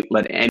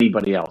let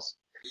anybody else.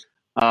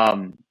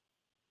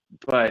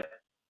 But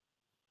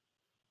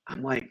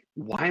I'm like,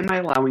 why am I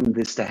allowing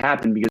this to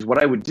happen? Because what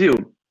I would do,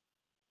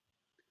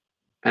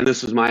 and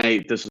this was my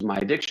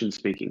addiction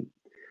speaking,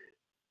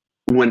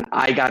 when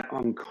I got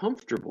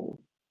uncomfortable,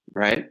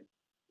 right,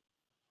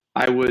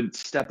 I would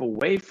step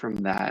away from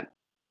that.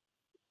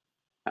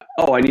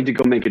 Oh, I need to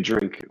go make a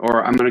drink,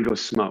 or I'm going to go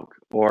smoke,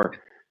 or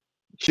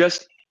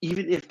just,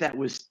 even if that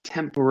was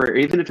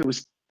temporary, even if it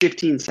was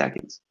 15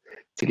 seconds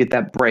to get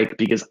that break,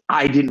 because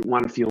I didn't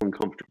want to feel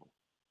uncomfortable.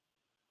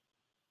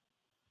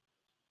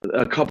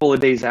 A couple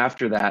of days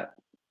after that,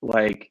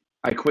 like,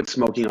 I quit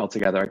smoking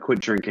altogether. I quit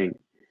drinking.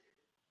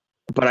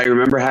 But I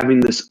remember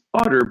having this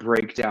utter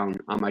breakdown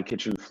on my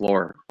kitchen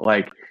floor,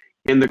 like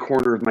in the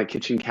corner of my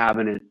kitchen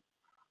cabinet.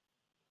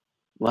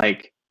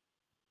 Like,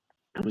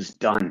 I was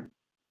done.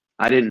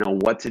 I didn't know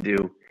what to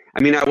do.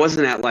 I mean, I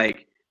wasn't at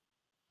like,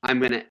 I'm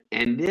going to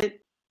end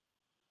it,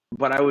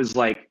 but I was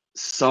like,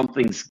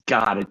 something's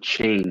got to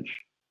change.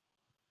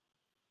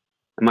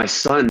 And my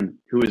son,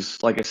 who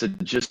was, like I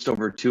said, just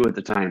over 2 at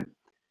the time,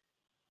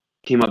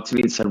 came up to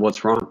me and said,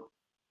 "What's wrong?"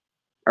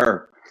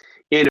 Or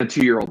in a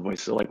 2-year-old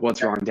voice, so like,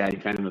 "What's wrong, Daddy?"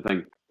 kind of a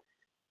thing.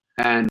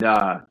 And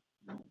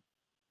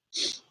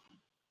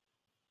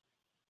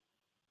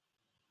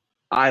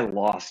I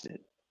lost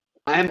it.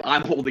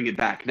 I'm holding it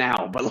back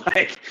now, but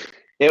like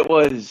it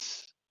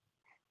was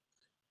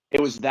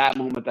that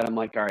moment that I'm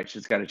like, all right,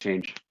 shit's got to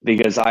change,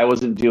 because I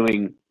wasn't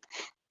doing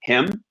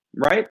him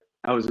right.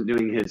 I wasn't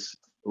doing his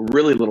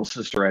really little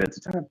sister right at the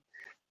time,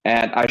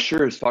 and I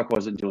sure as fuck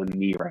wasn't doing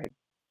me right.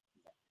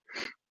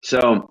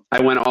 So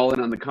I went all in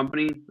on the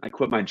company. I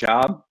quit my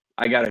job.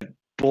 I got a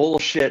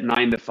bullshit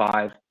 9 to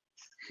 5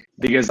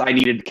 because I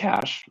needed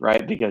cash,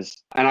 right? I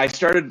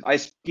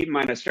keep in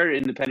mind, I started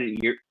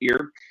independent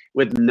year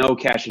with no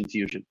cash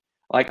infusion.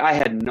 Like, I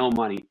had no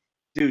money.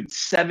 Dude,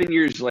 7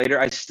 years later,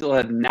 I still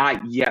have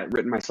not yet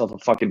written myself a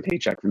fucking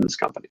paycheck from this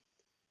company.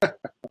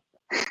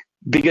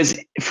 Because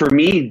for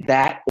me,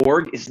 that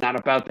org is not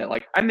about that.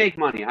 Like, I make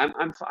money.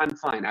 I'm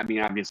fine. I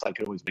mean, obviously I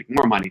could always make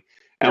more money.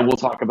 And we'll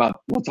talk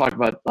about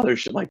other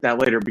shit like that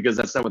later, because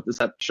that's not what this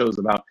show's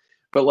about.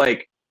 But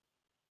like,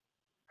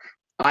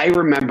 I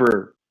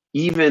remember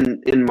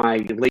even in my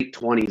late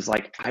 20s,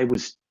 like, I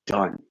was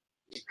done.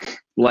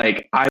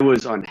 Like, I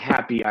was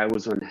unhappy. I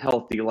was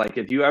unhealthy. Like,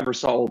 if you ever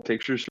saw old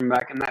pictures from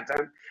back in that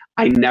time,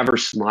 I never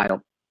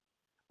smiled.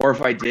 Or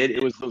if I did,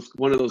 it was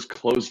one of those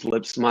closed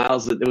lip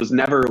smiles that it was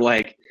never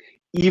like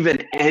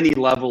even any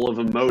level of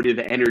emotive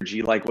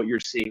energy like what you're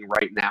seeing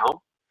right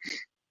now.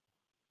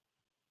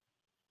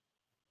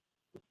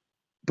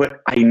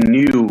 But I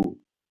knew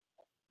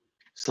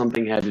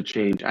something had to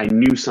change. I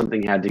knew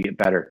something had to get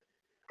better.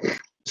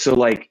 So,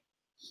 like,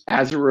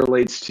 as it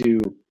relates to,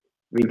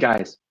 I mean,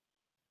 guys,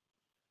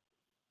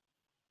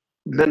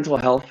 mental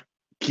health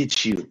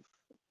gets you.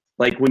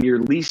 Like, when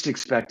you're least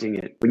expecting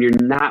it, when you're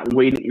not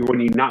waiting, when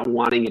you're not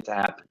wanting it to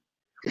happen,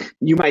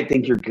 you might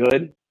think you're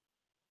good,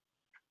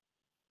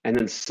 and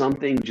then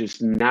something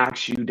just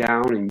knocks you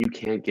down and you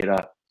can't get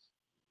up.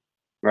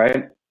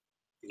 Right?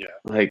 Yeah.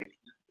 Like,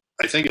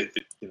 I think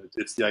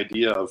it's the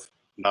idea of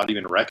not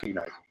even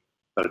recognizing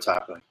that it's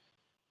happening.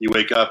 You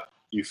wake up,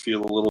 you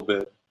feel a little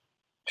bit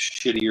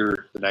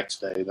shittier the next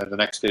day, then the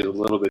next day is a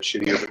little bit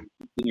shittier, but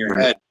in your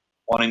head,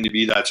 wanting to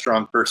be that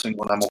strong person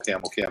when I'm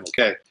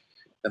okay,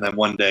 and then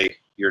one day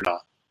you're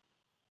not.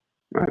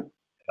 Right.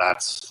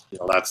 That's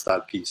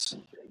that piece.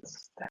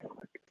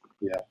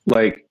 Yeah.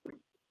 Like,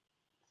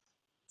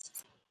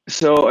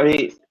 so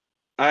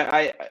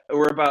I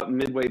we're about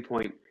midway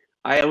point.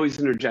 I always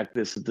interject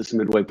this at this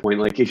midway point.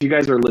 Like, if you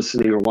guys are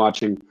listening or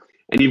watching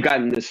and you've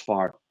gotten this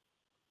far,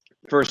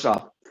 first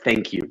off,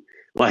 thank you.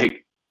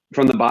 Like,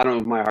 from the bottom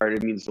of my heart,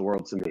 it means the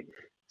world to me.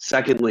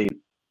 Secondly,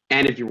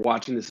 and if you're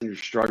watching this and you're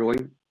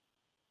struggling,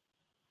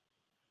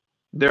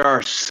 there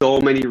are so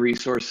many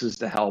resources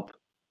to help.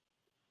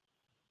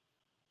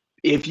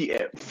 If you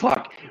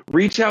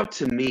reach out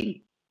to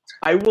me.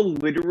 I will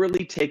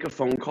literally take a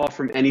phone call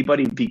from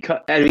anybody,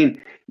 because I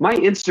mean, my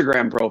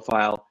Instagram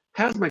profile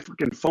has my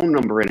freaking phone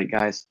number in it,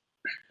 guys.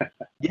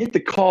 You hit the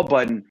call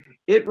button,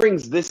 it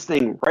rings this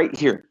thing right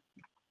here.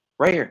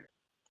 Right here.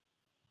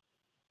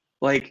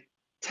 Like,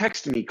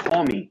 text me,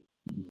 call me,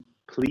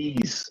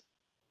 please.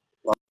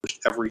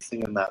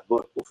 Everything in that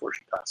book before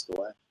she passed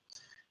away.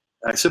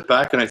 And I sit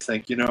back and I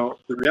think, the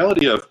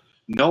reality of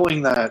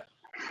knowing that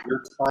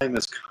your time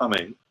is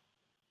coming,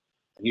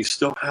 and you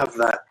still have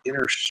that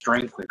inner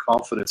strength and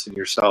confidence in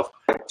yourself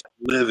to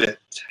live it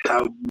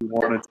how you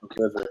wanted to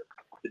live it,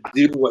 to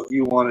do what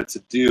you wanted to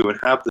do, and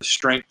have the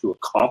strength to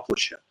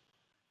accomplish it.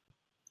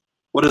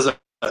 What is that?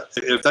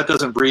 If that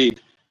doesn't breed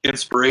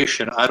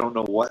inspiration, I don't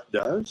know what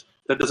does.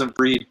 If that doesn't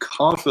breed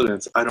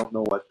confidence, I don't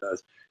know what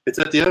does. It's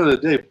at the end of the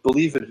day,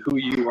 believe in who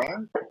you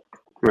are.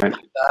 Right.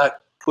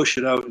 That push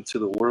it out into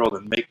the world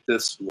and make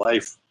this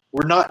life.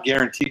 We're not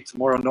guaranteed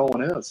tomorrow. No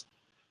one is.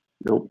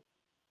 Nope.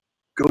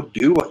 Go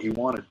do what you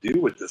want to do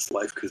with this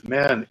life, because,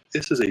 man,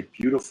 this is a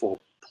beautiful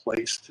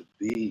place to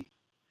be,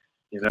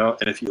 and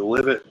if you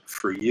live it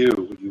for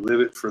you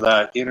live it for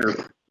that inner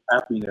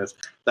happiness,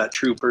 that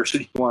true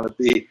person you want to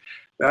be.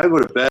 I go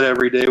to bed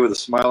every day with a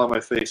smile on my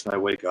face, and I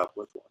wake up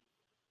with one.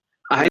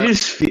 I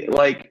just feel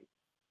like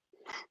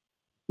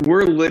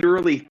we're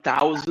literally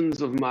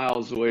thousands of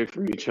miles away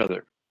from each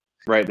other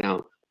right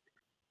now,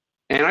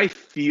 and I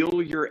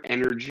feel your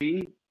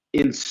energy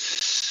in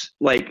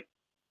like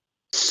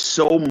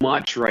so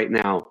much right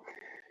now,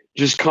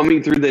 just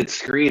coming through that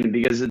screen,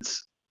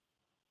 because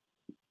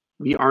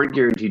we aren't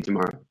guaranteed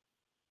tomorrow,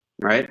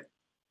 right?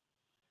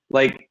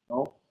 Like,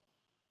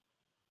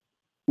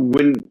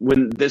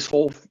 when this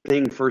whole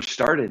thing first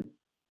started,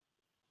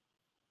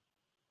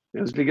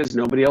 it was because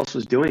nobody else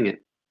was doing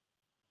it,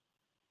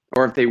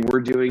 or if they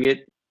were doing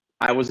it,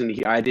 I wasn't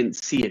here. I didn't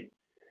see it,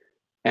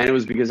 and it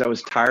was because I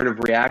was tired of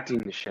reacting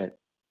to shit.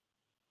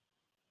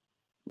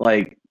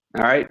 Like,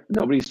 all right,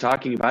 nobody's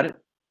talking about it.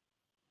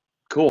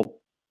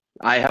 Cool.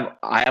 I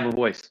have a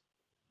voice.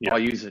 Yeah. I'll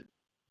use it.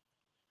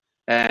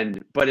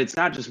 But it's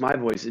not just my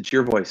voice, it's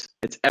your voice.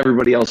 It's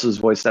everybody else's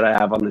voice that I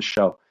have on this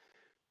show.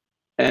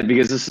 And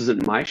because this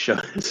isn't my show,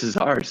 this is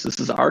ours.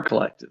 This is our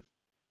collective.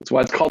 That's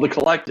why it's called the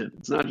collective.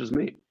 It's not just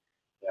me.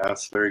 Yeah,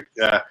 it's very,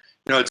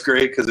 it's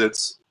great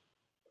because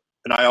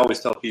and I always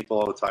tell people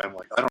all the time,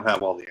 like, I don't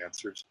have all the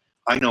answers.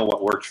 I know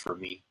what worked for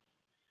me,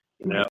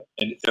 and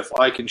if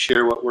I can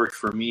share what worked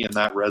for me and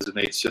that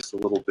resonates just a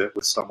little bit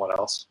with someone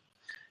else,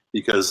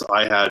 because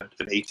I had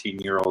an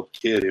 18-year-old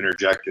kid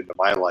interject into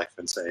my life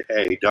and say,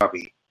 hey,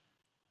 dummy,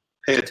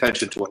 pay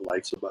attention to what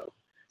life's about.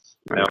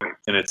 Right.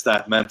 And it's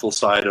that mental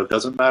side of,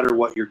 doesn't matter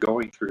what you're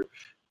going through.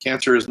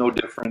 Cancer is no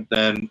different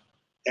than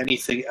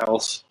anything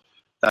else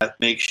that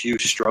makes you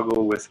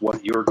struggle with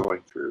what you're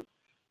going through.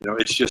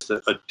 It's just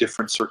a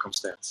different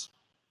circumstance.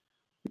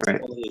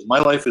 Right. My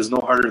life is no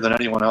harder than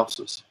anyone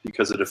else's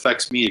because it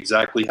affects me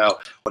exactly how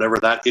whatever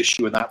that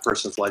issue in that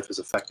person's life is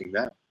affecting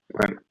them.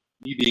 Right.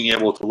 Me being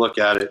able to look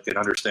at it and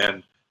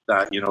understand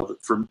that,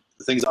 from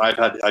the things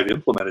I've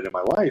implemented in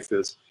my life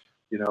is,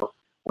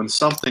 when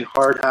something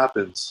hard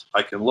happens,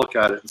 I can look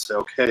at it and say,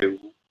 okay,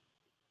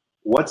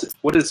 what's its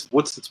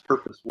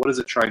purpose? What is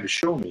it trying to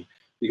show me?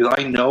 Because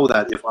I know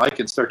that if I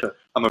can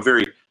I'm a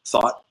very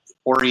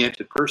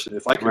thought-oriented person.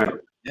 If I can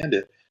understand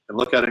it and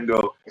look at it and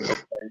go, okay,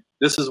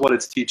 this is what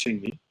it's teaching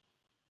me,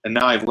 and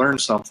now I've learned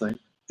something,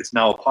 it's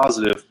now a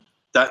positive,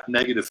 that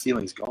negative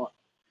feeling's gone.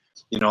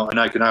 And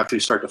I can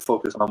actually start to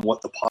focus on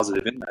what the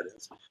positive in that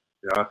is.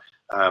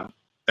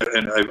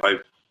 And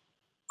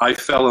I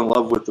fell in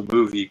love with the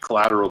movie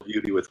Collateral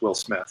Beauty with Will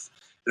Smith.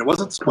 And it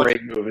wasn't so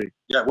Great movie.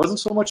 Yeah, it wasn't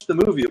so much the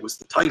movie, it was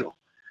the title.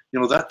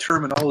 That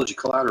terminology,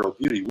 collateral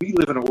beauty. We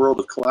live in a world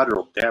of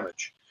collateral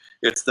damage.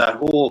 It's that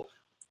whole,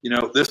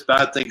 this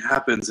bad thing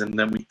happens and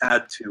then we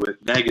add to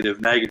it negative,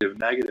 negative,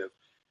 negative.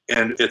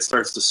 And it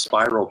starts to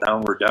spiral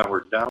downward,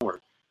 downward,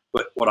 downward.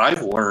 But what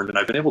I've learned, and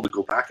I've been able to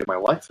go back in my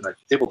life, and I've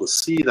been able to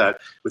see that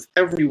with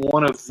every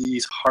one of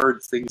these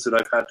hard things that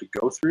I've had to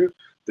go through,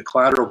 the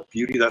collateral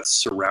beauty that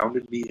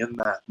surrounded me in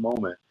that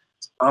moment,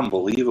 it's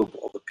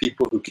unbelievable. The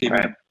people who came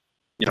in,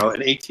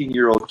 an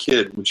 18-year-old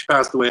kid, when she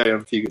passed away, I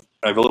have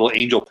a little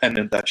angel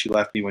pendant that she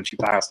left me when she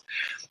passed.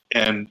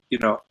 And,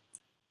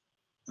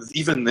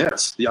 even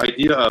the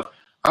idea of,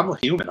 I'm a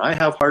human. I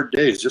have hard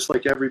days just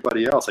like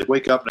everybody else. I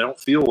wake up and I don't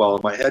feel well,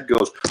 and my head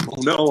goes,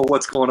 oh no,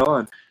 what's going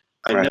on?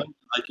 I know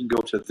I can go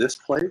to this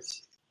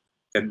place,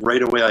 and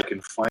right away I can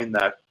find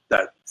that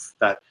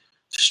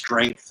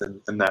strength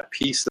and that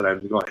peace that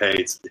I'm going,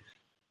 hey,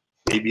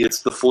 maybe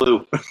it's the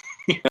flu.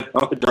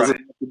 It doesn't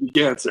have to be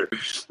cancer,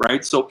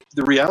 right? So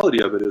the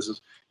reality of it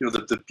is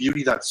that the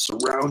beauty that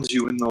surrounds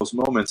you in those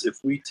moments,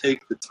 if we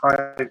take the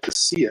time to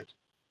see it,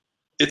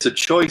 it's a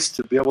choice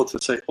to be able to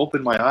say,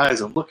 open my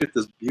eyes and look at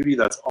this beauty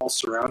that's all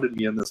surrounded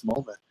me in this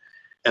moment.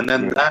 And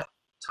then that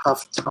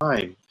tough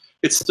time,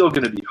 it's still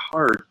going to be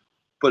hard,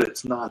 but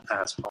it's not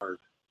as hard.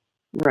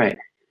 Right.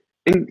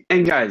 And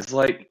guys,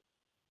 like,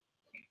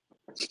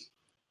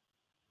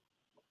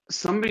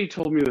 somebody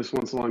told me this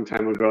once a long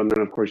time ago, and then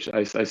of course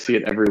I see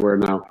it everywhere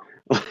now.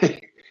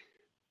 Like,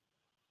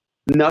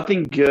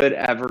 nothing good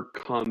ever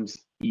comes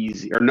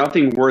easy, or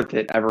nothing worth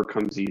it ever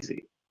comes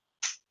easy.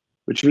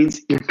 Which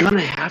means you're gonna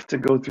have to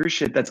go through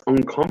shit that's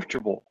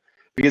uncomfortable.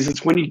 Because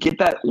it's when you get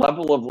that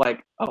level of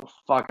like, oh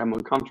fuck, I'm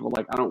uncomfortable,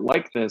 like I don't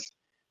like this,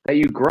 that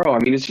you grow. I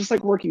mean, it's just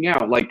like working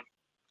out. Like,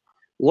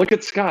 look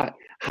at Scott.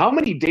 How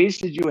many days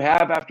did you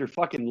have after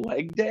fucking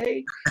leg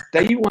day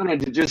that you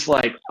wanted to just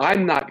like,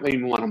 I'm not going to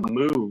even want to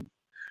move?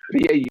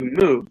 But yeah, you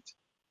moved.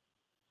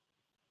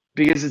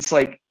 Because it's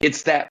like,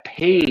 it's that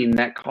pain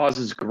that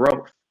causes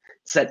growth.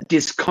 It's that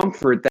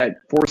discomfort that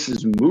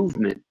forces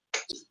movement.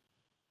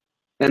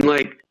 And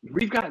like,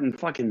 we've gotten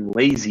fucking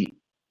lazy.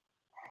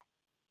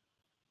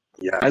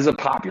 Yeah. As a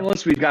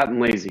populace, we've gotten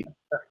lazy.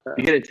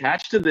 We get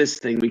attached to this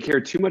thing. We care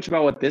too much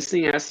about what this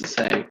thing has to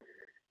say,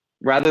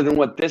 rather than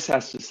what this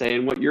has to say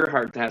and what your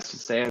heart has to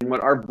say and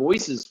what our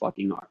voices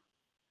fucking are.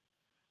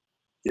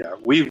 Yeah,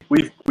 we've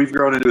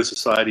grown into a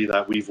society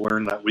that we've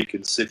learned that we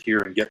can sit here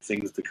and get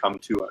things to come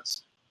to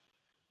us.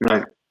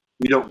 Right.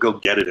 We don't go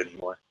get it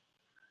anymore.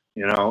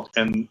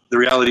 And the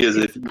reality is,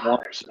 if you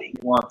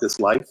want this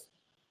life,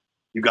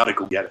 you got to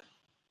go get it.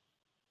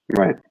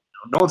 Right.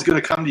 No one's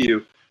going to come to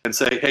you and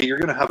say, hey, you're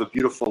going to have a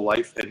beautiful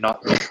life and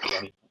not go through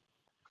anything.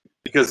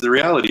 Because the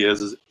reality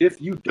is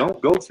if you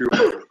don't go through it,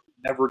 you're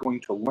never going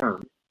to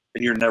learn,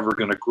 and you're never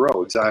going to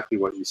grow. Exactly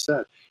what you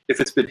said. If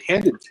it's been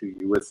handed to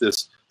you with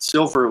this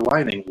silver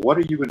lining, what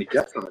are you going to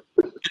get from it?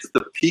 It's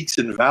the peaks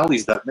and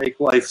valleys that make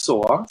life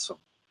so awesome.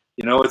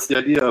 It's the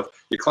idea of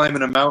you're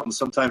climbing a mountain.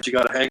 Sometimes you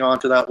got to hang on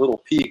to that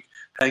little peak,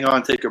 hang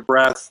on, take a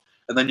breath,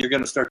 and then you're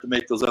going to start to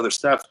make those other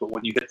steps. But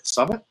when you hit the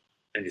summit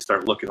and you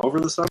start looking over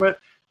the summit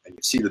and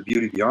you see the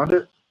beauty beyond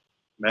it,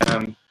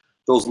 man,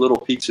 those little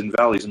peaks and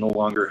valleys no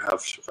longer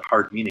have a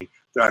hard meaning.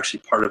 They're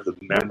actually part of the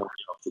memory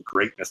of the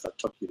greatness that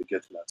took you to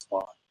get to that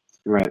spot.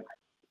 Right.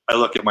 I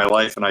look at my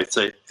life and I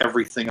say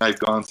everything I've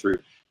gone through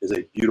is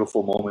a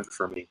beautiful moment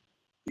for me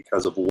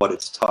because of what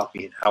it's taught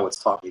me and how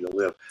it's taught me to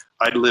live.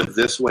 I'd live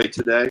this way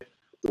today,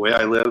 the way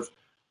I live,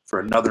 for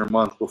another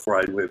month before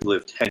I would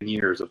live 10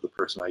 years of the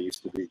person I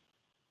used to be.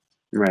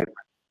 Right.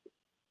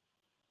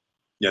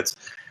 Yes.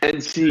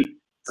 And see,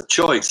 a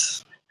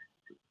choice.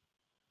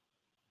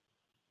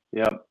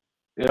 Yep.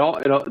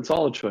 It's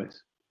all a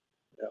choice.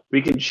 Yep.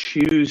 We can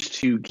choose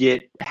to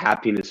get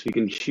happiness. We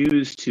can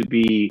choose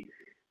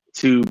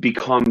to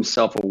become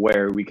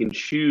self-aware. We can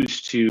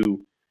choose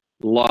to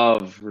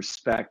love,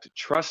 respect,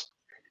 trust,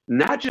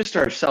 not just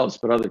ourselves,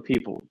 but other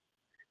people.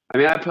 I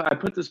mean, I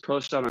put this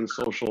post out on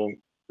social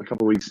a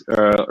couple weeks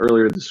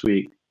earlier this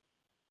week.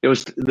 It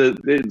was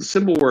the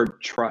simple word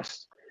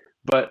trust,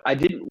 but I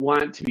didn't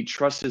want it to be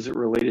trust as it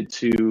related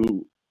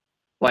to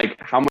like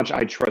how much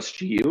I trust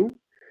you,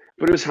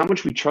 but it was how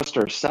much we trust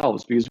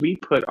ourselves because we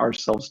put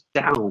ourselves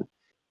down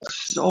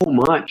so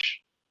much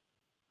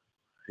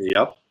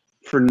Yep.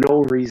 for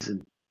no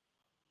reason.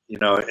 You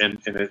know, and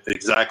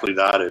exactly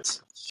that.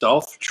 It's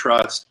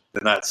self-trust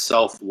and that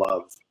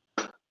self-love.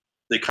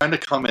 They kind of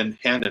come in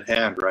hand,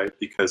 right?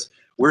 Because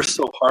we're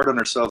so hard on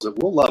ourselves that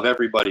we'll love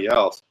everybody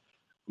else,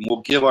 and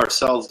we'll give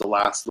ourselves the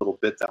last little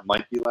bit that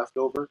might be left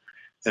over.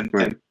 And,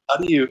 Right. and how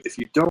do you, if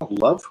you don't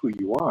love who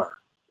you are,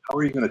 how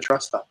are you going to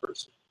trust that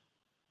person?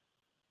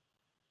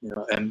 You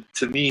know, and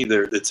to me,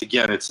 it's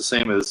the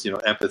same as, you know,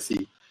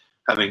 empathy,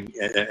 having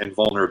and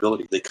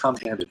vulnerability. They come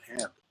hand in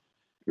hand.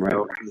 Right. You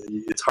know,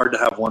 it's hard to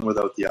have one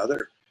without the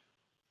other.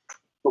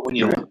 But when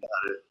you Right. look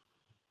at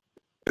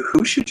it,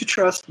 who should you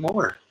trust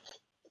more?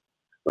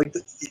 Like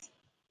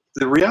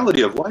the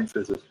reality of life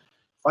is if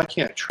I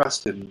can't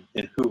trust in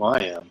who I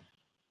am,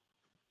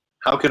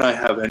 how can I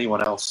have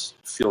anyone else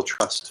feel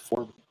trust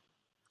for me?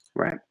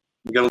 Right.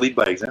 You got to lead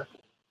by example.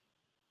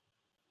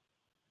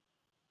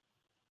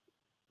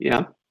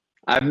 Yeah.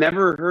 I've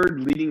never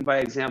heard leading by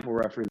example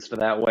referenced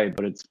that way,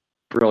 but it's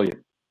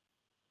brilliant.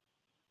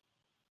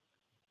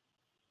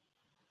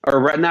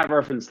 Or not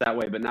referenced that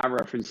way, but not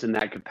referenced in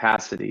that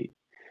capacity.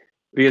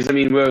 Because I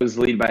mean, we always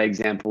lead by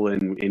example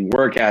in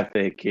work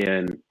ethic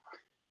and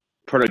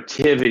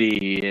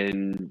productivity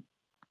and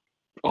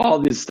all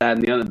this, that,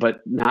 and the other,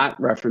 but not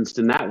referenced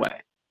in that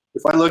way.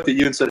 If I looked at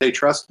you and said, "Hey,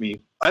 trust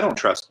me," I don't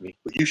trust me,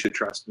 but you should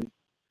trust me.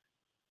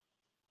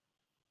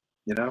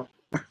 You know,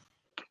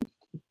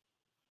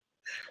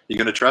 you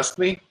going to trust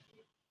me?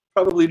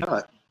 Probably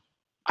not.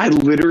 I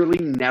literally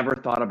never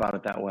thought about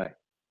it that way.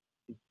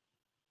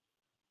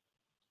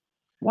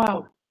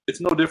 Wow. It's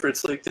no different.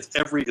 It's like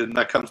and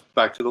that comes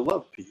back to the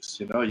love piece.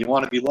 You know, you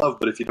want to be loved,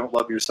 but if you don't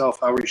love yourself,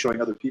 how are you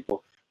showing other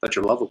people that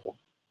you're lovable?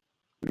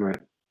 Right.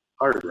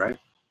 Hard, right?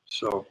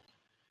 So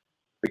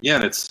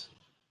again,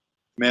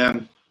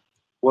 man,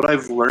 what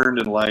I've learned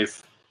in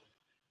life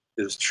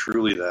is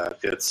truly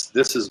that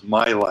this is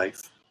my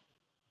life.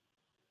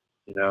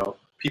 You know,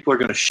 people are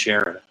going to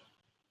share in it.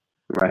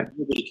 Right.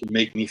 Nobody can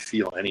make me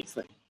feel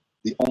anything.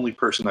 The only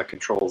person that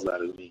controls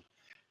that is me.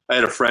 I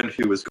had a friend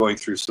who was going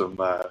through some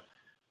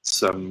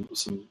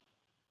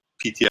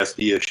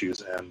PTSD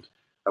issues, and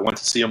I went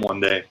to see him one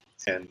day,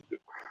 and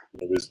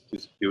he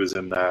was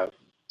in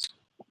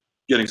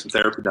getting some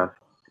therapy done.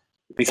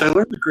 He said, "I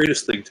learned the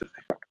greatest thing today."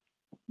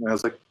 And I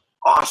was like,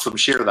 "Awesome,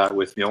 share that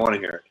with me. I want to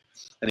hear it."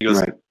 And he goes,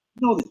 Right.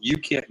 "You know that you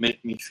can't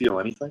make me feel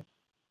anything?"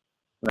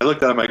 And I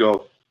looked at him, I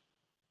go,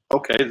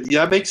 "Okay,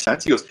 yeah, it makes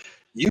sense." He goes,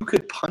 "You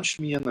could punch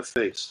me in the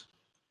face,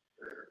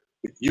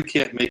 but you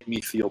can't make me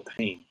feel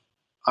pain.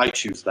 I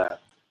choose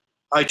that.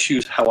 I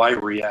choose how I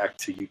react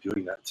to you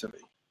doing that to me."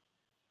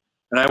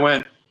 And I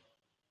went,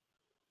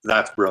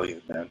 "That's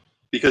brilliant, man.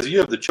 Because you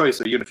have the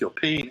choice. Are you going to feel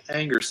pain,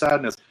 anger,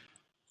 sadness?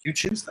 You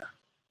choose that."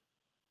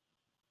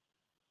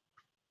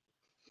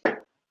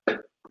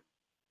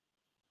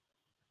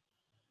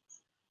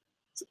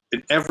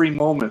 In every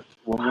moment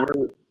when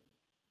we're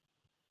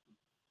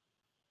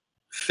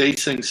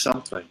facing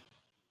something,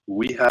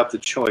 we have the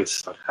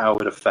choice on how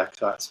it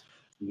affects us.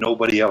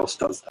 Nobody else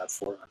does that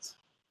for us.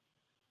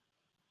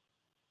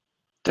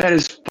 That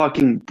is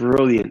fucking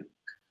brilliant.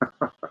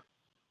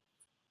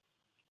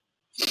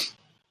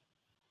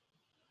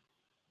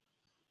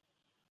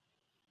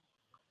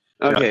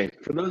 Okay,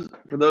 for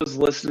those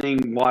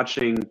listening,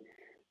 watching,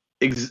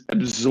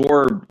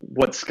 absorb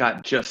what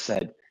Scott just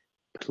said,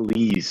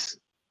 please.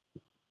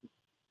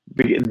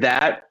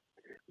 That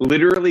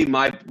literally,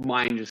 my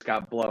mind just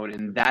got blown,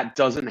 and that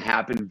doesn't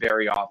happen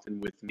very often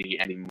with me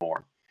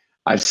anymore.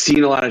 I've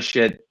seen a lot of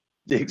shit,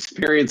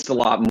 experienced a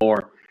lot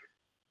more,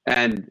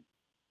 and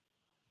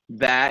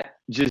that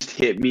just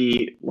hit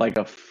me like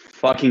a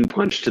fucking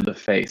punch to the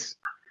face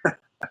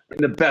in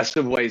the best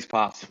of ways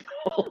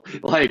possible.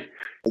 Like,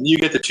 And you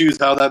get to choose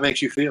how that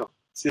makes you feel.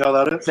 See how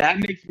that is? that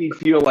makes me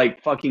feel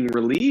like fucking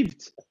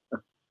relieved.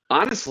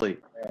 Honestly.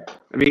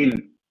 I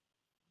mean,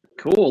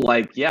 cool.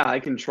 Like, yeah, I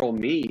control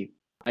me.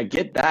 I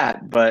get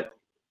that,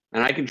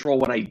 and I control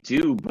what I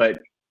do,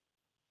 but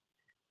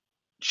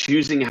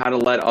choosing how to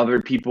let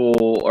other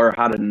people or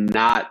how to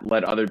not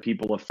let other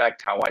people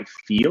affect how I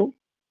feel.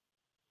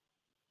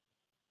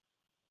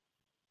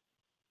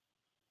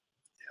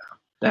 Yeah.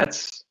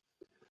 That's,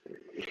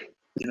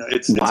 you know,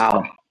 it's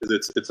wow.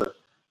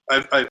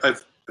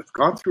 I've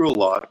gone through a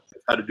lot.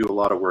 I've had to do a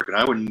lot of work, and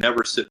I would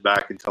never sit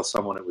back and tell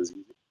someone it was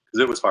easy because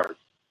it was hard.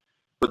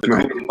 But the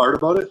cool part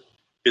about it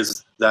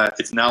is that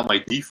it's now my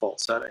default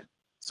setting.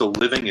 So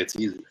living, it's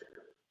easy.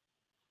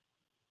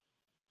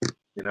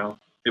 You know,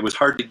 it was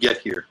hard to get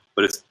here,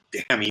 but it's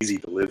damn easy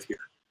to live here.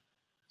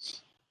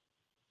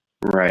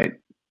 Right.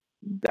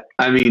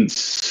 I mean,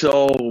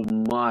 so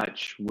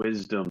much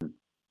wisdom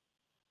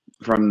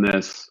from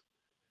this.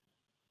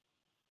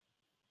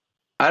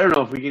 I don't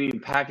know if we can even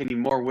pack any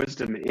more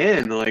wisdom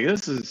in. Like,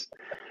 this is,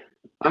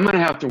 I'm gonna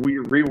have to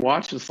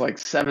rewatch this like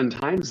 7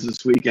 times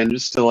this weekend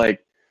just to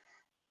like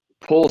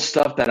pull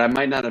stuff that I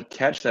might not have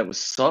catch that was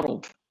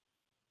subtle.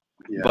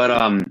 Yeah. But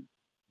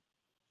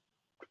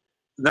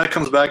And that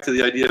comes back to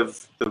the idea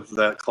of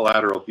that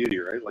collateral beauty,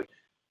 right? Like,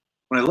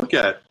 when I look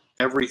at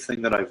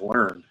everything that I've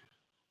learned,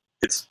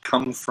 it's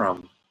come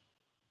from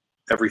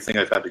everything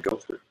I've had to go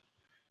through.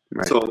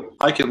 right. So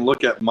I can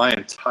look at my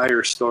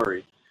entire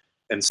story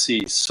and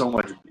see so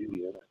much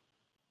beauty in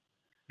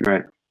it.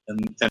 Right.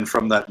 And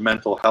from that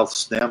mental health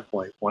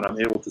standpoint, when I'm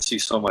able to see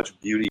so much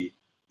beauty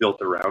built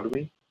around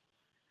me,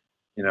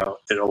 you know,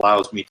 it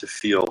allows me to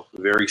feel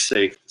very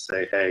safe to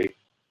say, hey,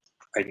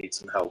 I need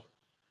some help.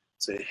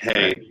 Say,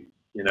 hey, Right.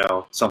 you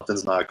know,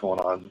 something's not going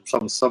on.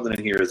 Something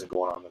in here isn't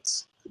going on.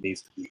 It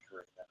needs to be here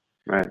right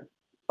now. Right.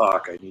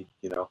 Talk.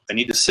 I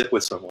need to sit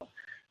with someone.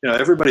 You know,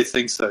 everybody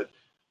thinks that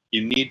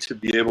you need to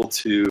be able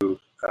to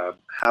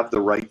have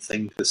the right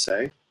thing to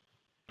say.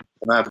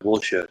 And that's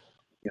bullshit.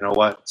 You know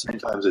what?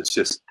 Sometimes it's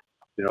just,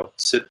 you know,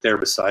 sit there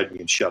beside me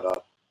and shut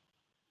up.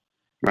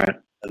 Right.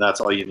 And that's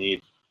all you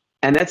need.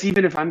 And that's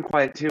even if I'm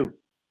quiet too.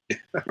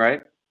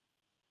 Right.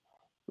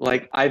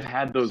 Like, I've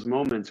had those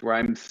moments where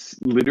I'm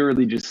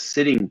literally just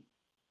sitting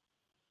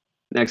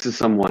next to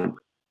someone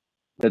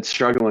that's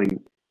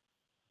struggling.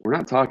 We're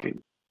not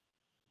talking,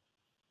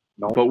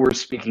 No, but we're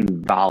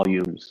speaking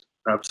volumes.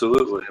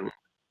 absolutely.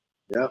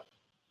 Yeah.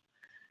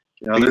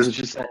 You know, Because it's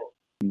just that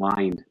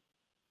mind.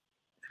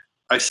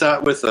 I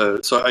sat with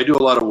so I do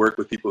a lot of work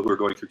with people who are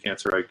going through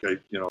cancer. I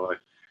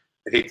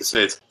hate to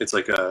say it's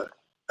like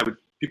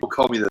people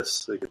call me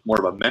this, like, it's more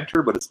of a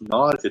mentor, but it's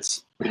not.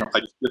 It's, you know, I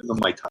just give them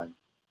my time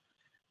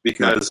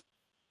because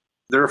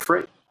they're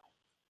afraid.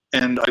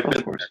 And I've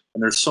been there,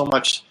 and there's so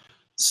much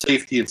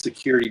safety and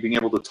security being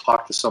able to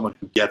talk to someone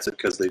who gets it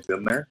because they've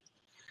been there.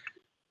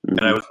 Mm-hmm.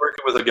 And I was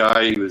working with a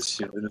guy who was,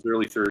 you know, in his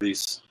early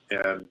 30s,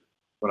 and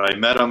when I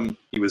met him,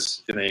 he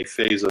was in a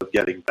phase of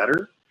getting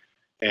better.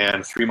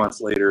 And 3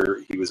 months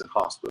later, he was in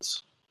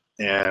hospice.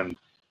 And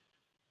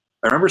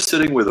I remember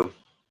sitting with him,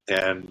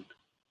 and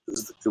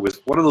it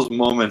was one of those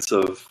moments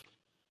of,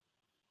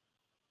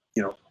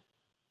 you know,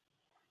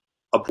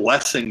 a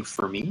blessing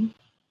for me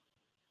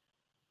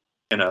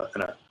and an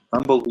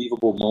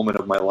unbelievable moment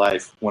of my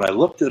life when I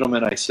looked at him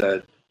and I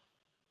said,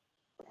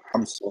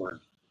 I'm sorry.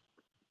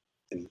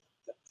 And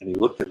he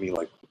looked at me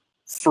like,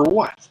 for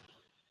what?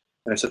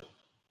 And I said,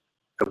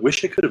 I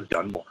wish I could have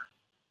done more.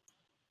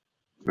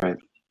 Right.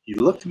 He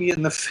looked me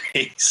in the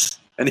face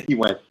and he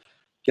went,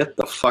 get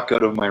the fuck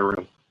out of my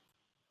room.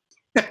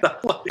 And I'm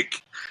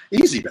like,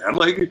 easy, man.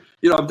 Like,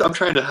 you know, I'm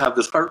trying to have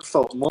this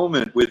heartfelt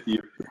moment with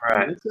you.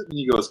 Right. And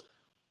he goes,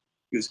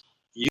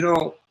 you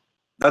know,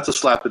 that's a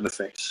slap in the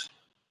face.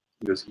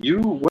 He goes,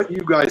 what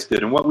you guys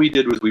did, and what we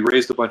did was we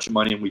raised a bunch of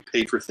money and we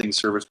paid for things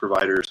service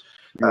providers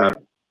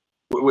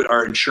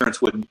our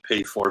insurance wouldn't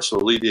pay for, so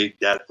alleviate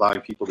debt,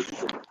 allowing people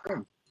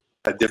to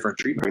have different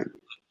treatment.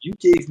 Right. You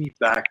gave me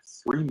back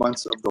 3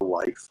 months of the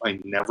life I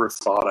never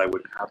thought I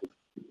would have.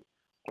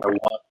 I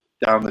walked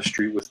down the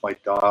street with my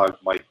dog,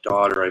 my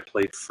daughter. I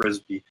played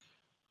Frisbee.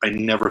 I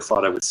never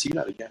thought I would see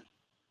that again.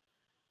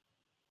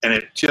 And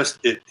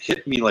it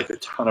hit me like a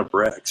ton of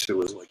bricks. It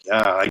was like,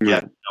 yeah, I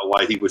get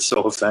why he was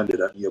so offended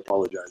at me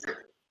apologizing.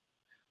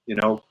 You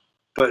know,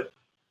 but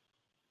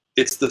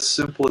it's the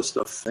simplest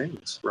of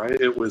things, right?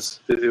 It was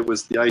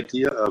the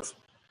idea of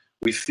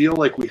we feel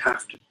like we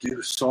have to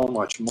do so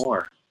much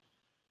more.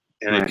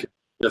 And it can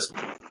just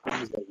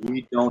things that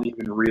we don't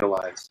even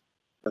realize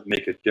that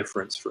make a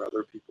difference for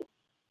other people.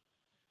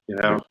 You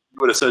know, you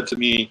would have said to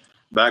me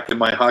back in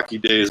my hockey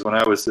days when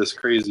I was this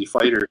crazy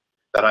fighter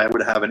that I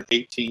would have an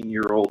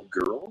 18-year-old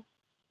girl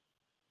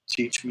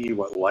teach me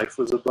what life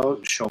was about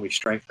and show me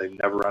strength I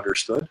never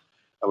understood,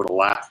 I would have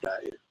laughed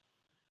at you.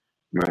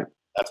 Right.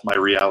 That's my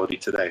reality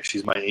today.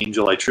 She's my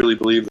angel. I truly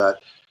believe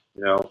that,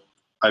 you know,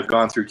 I've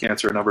gone through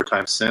cancer a number of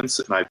times since,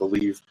 and I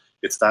believe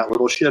it's that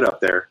little shit up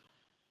there.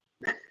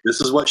 This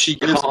is what she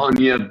gives calling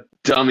you a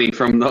dummy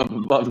from up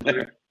above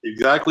there.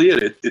 Exactly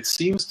it. It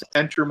seems to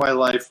enter my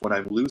life when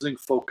I'm losing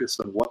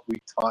focus on what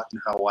we taught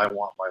and how I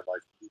want my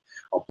life to be.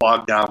 I'll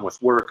bog down with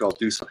work. I'll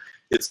do something.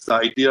 It's the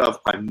idea of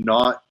I'm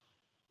not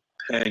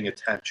paying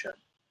attention.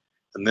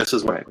 And this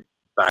is what brings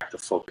back to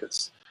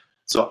focus.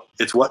 So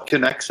it's what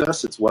connects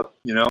us. It's what,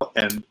 you know,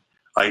 and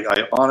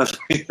I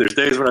honestly, there's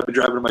days when I've been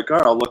driving in my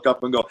car, I'll look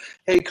up and go,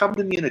 hey, come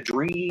to me in a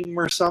dream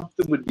or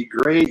something would be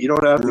great. You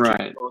don't have to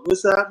keep throwing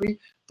this at me,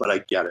 but I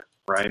get it,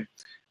 right?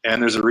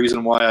 And there's a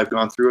reason why I've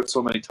gone through it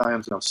so many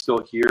times and I'm still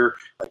here.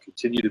 I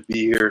continue to be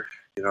here,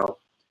 you know,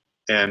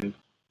 and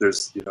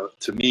there's, you know,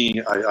 to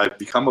me, I've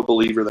become a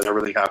believer that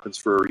everything happens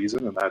for a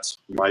reason, and that's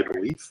my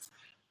belief.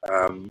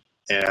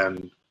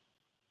 And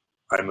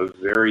I'm a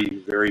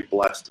very, very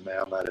blessed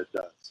man that it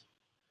does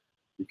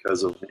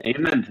because of.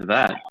 Amen to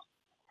that.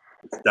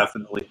 it's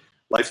definitely,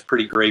 life's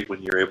pretty great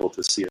when you're able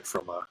to see it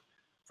from a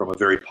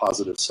very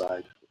positive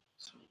side.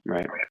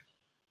 Right.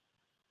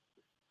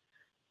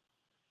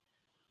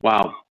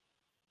 Wow.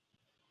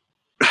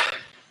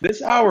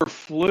 This hour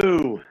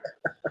flew.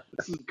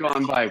 This has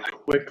gone by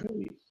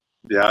quickly.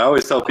 Yeah, I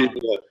always tell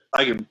people that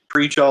I can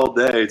preach all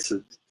day. It's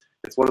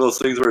one of those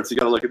things where you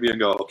got to look at me and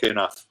go, okay,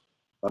 enough.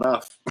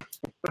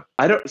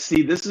 I don't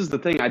see. This is the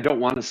thing. I don't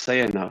want to say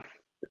enough.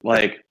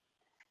 Like,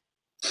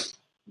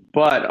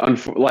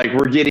 but like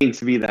we're getting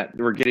to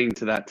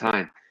that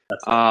time.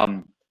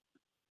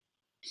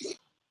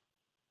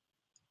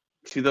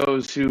 To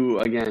those who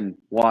again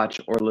watch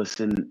or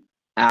listen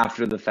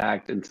after the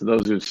fact, and to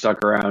those who've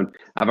stuck around,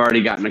 I've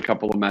already gotten a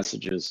couple of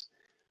messages.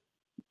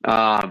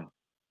 Thank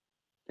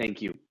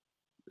you.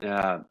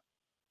 I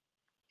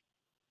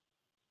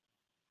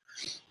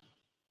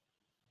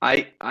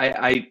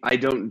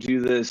don't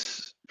do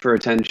this for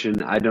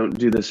attention. I don't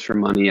do this for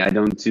money. I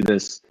don't do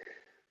this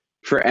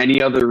for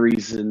any other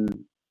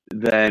reason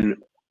than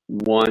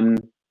one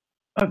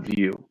of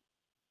you.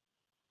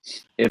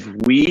 If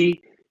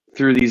we,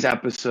 through these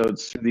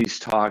episodes, through these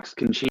talks,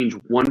 can change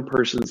one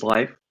person's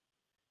life,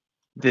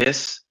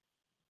 this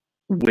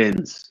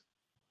wins.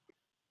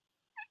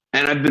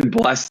 And I've been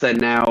blessed that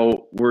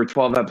now we're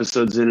 12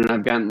 episodes in, and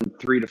I've gotten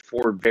 3 to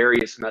 4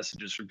 various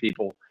messages from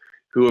people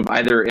who have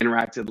either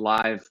interacted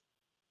live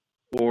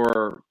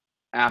or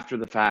after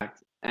the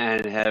fact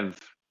and have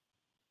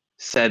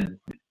said,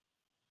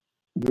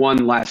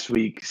 one last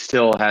week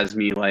still has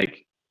me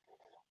like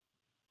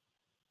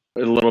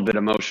a little bit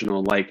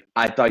emotional. Like,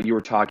 I thought you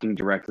were talking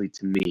directly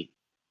to me.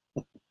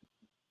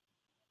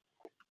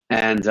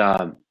 And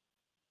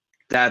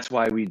that's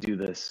why we do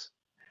this.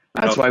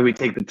 That's why we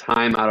take the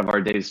time out of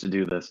our days to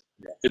do this.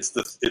 It's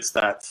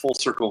that full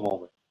circle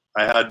moment.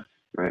 I had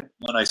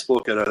when I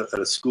spoke at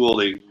a school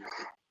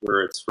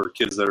where it's for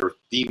kids that are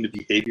deemed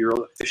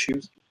behavioral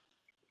issues,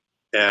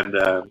 and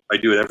I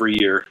do it every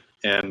year.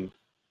 And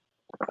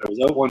I was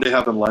out one day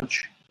having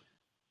lunch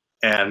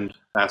and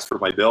asked for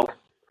my bill,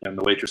 and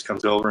the waitress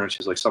comes over and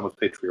she's like, "Someone's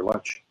paid for your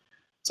lunch."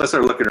 So I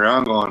started looking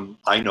around, going,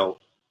 "I know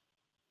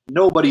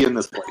nobody in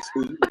this place."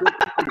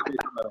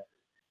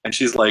 And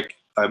she's like,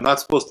 "I'm not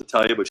supposed to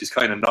tell you," but she's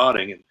kind of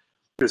nodding. And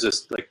there's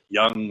this like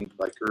young,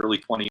 like early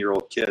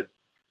 20-year-old kid,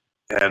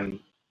 and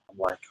I'm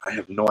like, I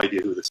have no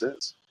idea who this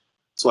is.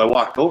 So I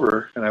walked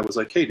over and I was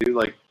like, "Hey, dude,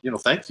 like,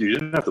 thank you. You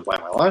didn't have to buy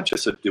my lunch." I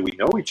said, "Do we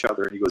know each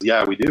other?" And he goes,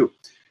 "Yeah, we do."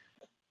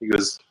 He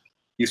goes,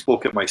 "You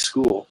spoke at my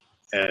school."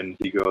 And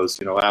he goes,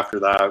 after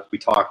that, we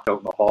talked out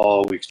in the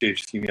hall. We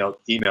exchanged a few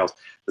emails.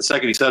 The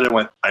second he said it, I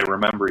went, "I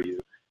remember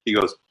you." He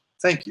goes,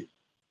 "Thank you."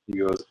 He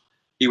goes,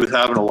 he was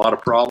having a lot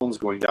of problems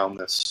going down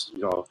this,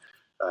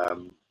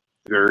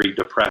 very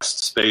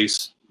depressed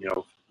space,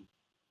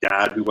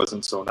 dad who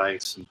wasn't so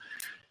nice. And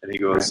he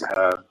goes,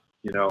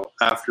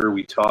 after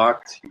we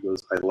talked, he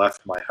goes, "I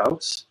left my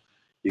house."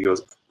 He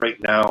goes, "Right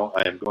now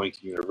I am going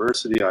to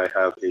university. I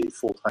have a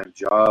full-time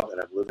job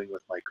and I'm living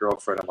with my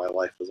girlfriend and my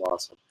life is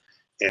awesome."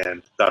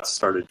 And that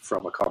started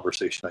from a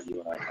conversation that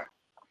you and I had.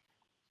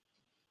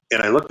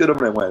 And I looked at him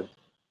and I went,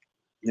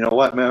 "You know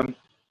what, man?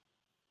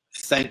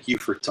 Thank you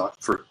for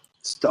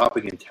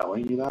stopping and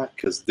telling me that,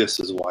 because this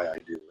is why I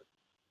do it.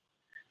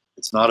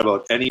 It's not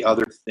about any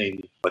other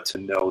thing but to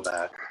know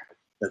that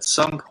at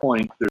some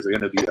point there's going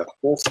to be a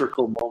full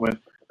circle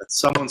moment that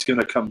someone's going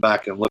to come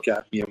back and look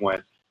at me and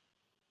went,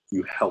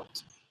 you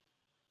helped me."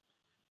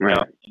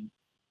 Right.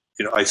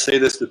 I say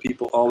this to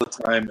people all the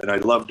time, and I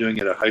love doing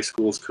it at high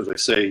schools because I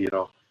say,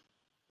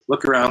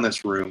 look around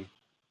this room.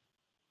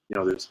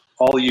 There's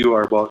all of you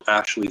are about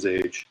Ashley's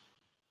age.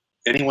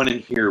 Anyone in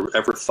here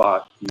ever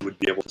thought you would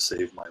be able to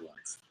save my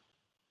life?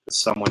 Because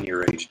someone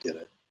your age did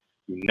it.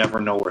 You never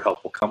know where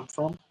help will come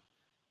from.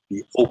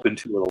 Be open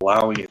to it,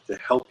 allowing it to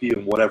help you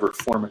in whatever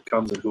form it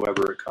comes and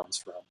whoever it comes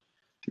from.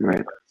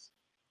 Right.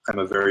 I'm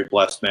a very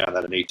blessed man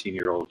that an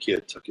 18-year-old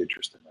kid took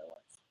interest in my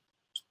life.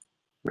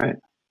 Right.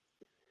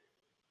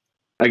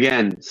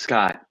 Again,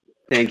 Scott,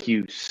 thank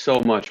you so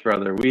much,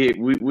 brother.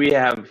 We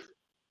have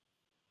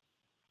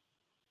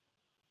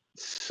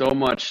so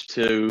much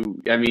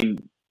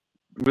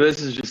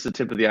this is just the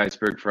tip of the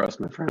iceberg for us,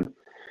 my friend.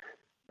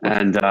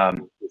 And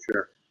For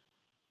sure.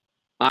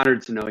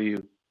 Honored to know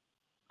you.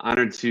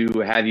 Honored to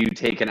have you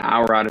take an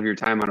hour out of your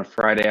time on a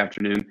Friday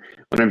afternoon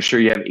when I'm sure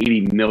you have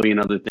 80 million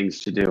other things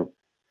to do.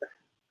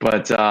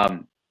 But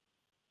I'm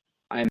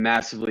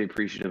massively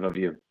appreciative of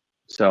you.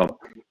 So,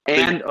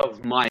 and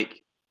of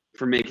Mike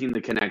for making the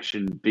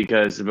connection,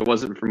 because if it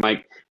wasn't for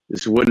Mike,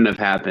 this wouldn't have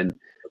happened.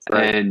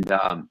 Right. And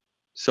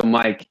so,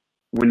 Mike,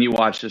 when you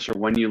watch this or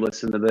when you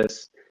listen to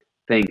this,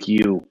 thank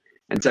you.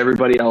 And to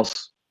everybody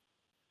else,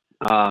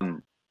 I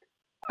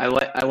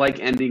like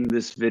ending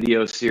this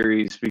video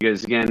series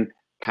because, again,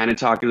 kind of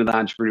talking to the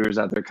entrepreneurs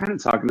out there, kind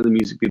of talking to the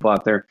music people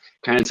out there,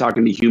 kind of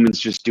talking to humans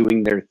just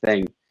doing their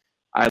thing.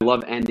 I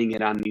love ending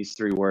it on these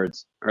 3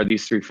 words or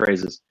these 3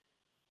 phrases: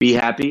 be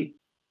happy,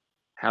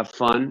 have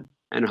fun,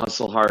 and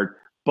hustle hard.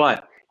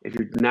 But if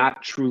you're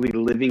not truly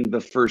living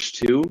the first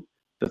 2,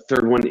 the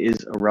third one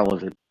is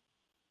irrelevant.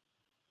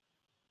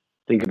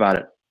 Think about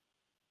it.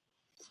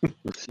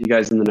 We'll see you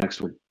guys in the next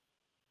one.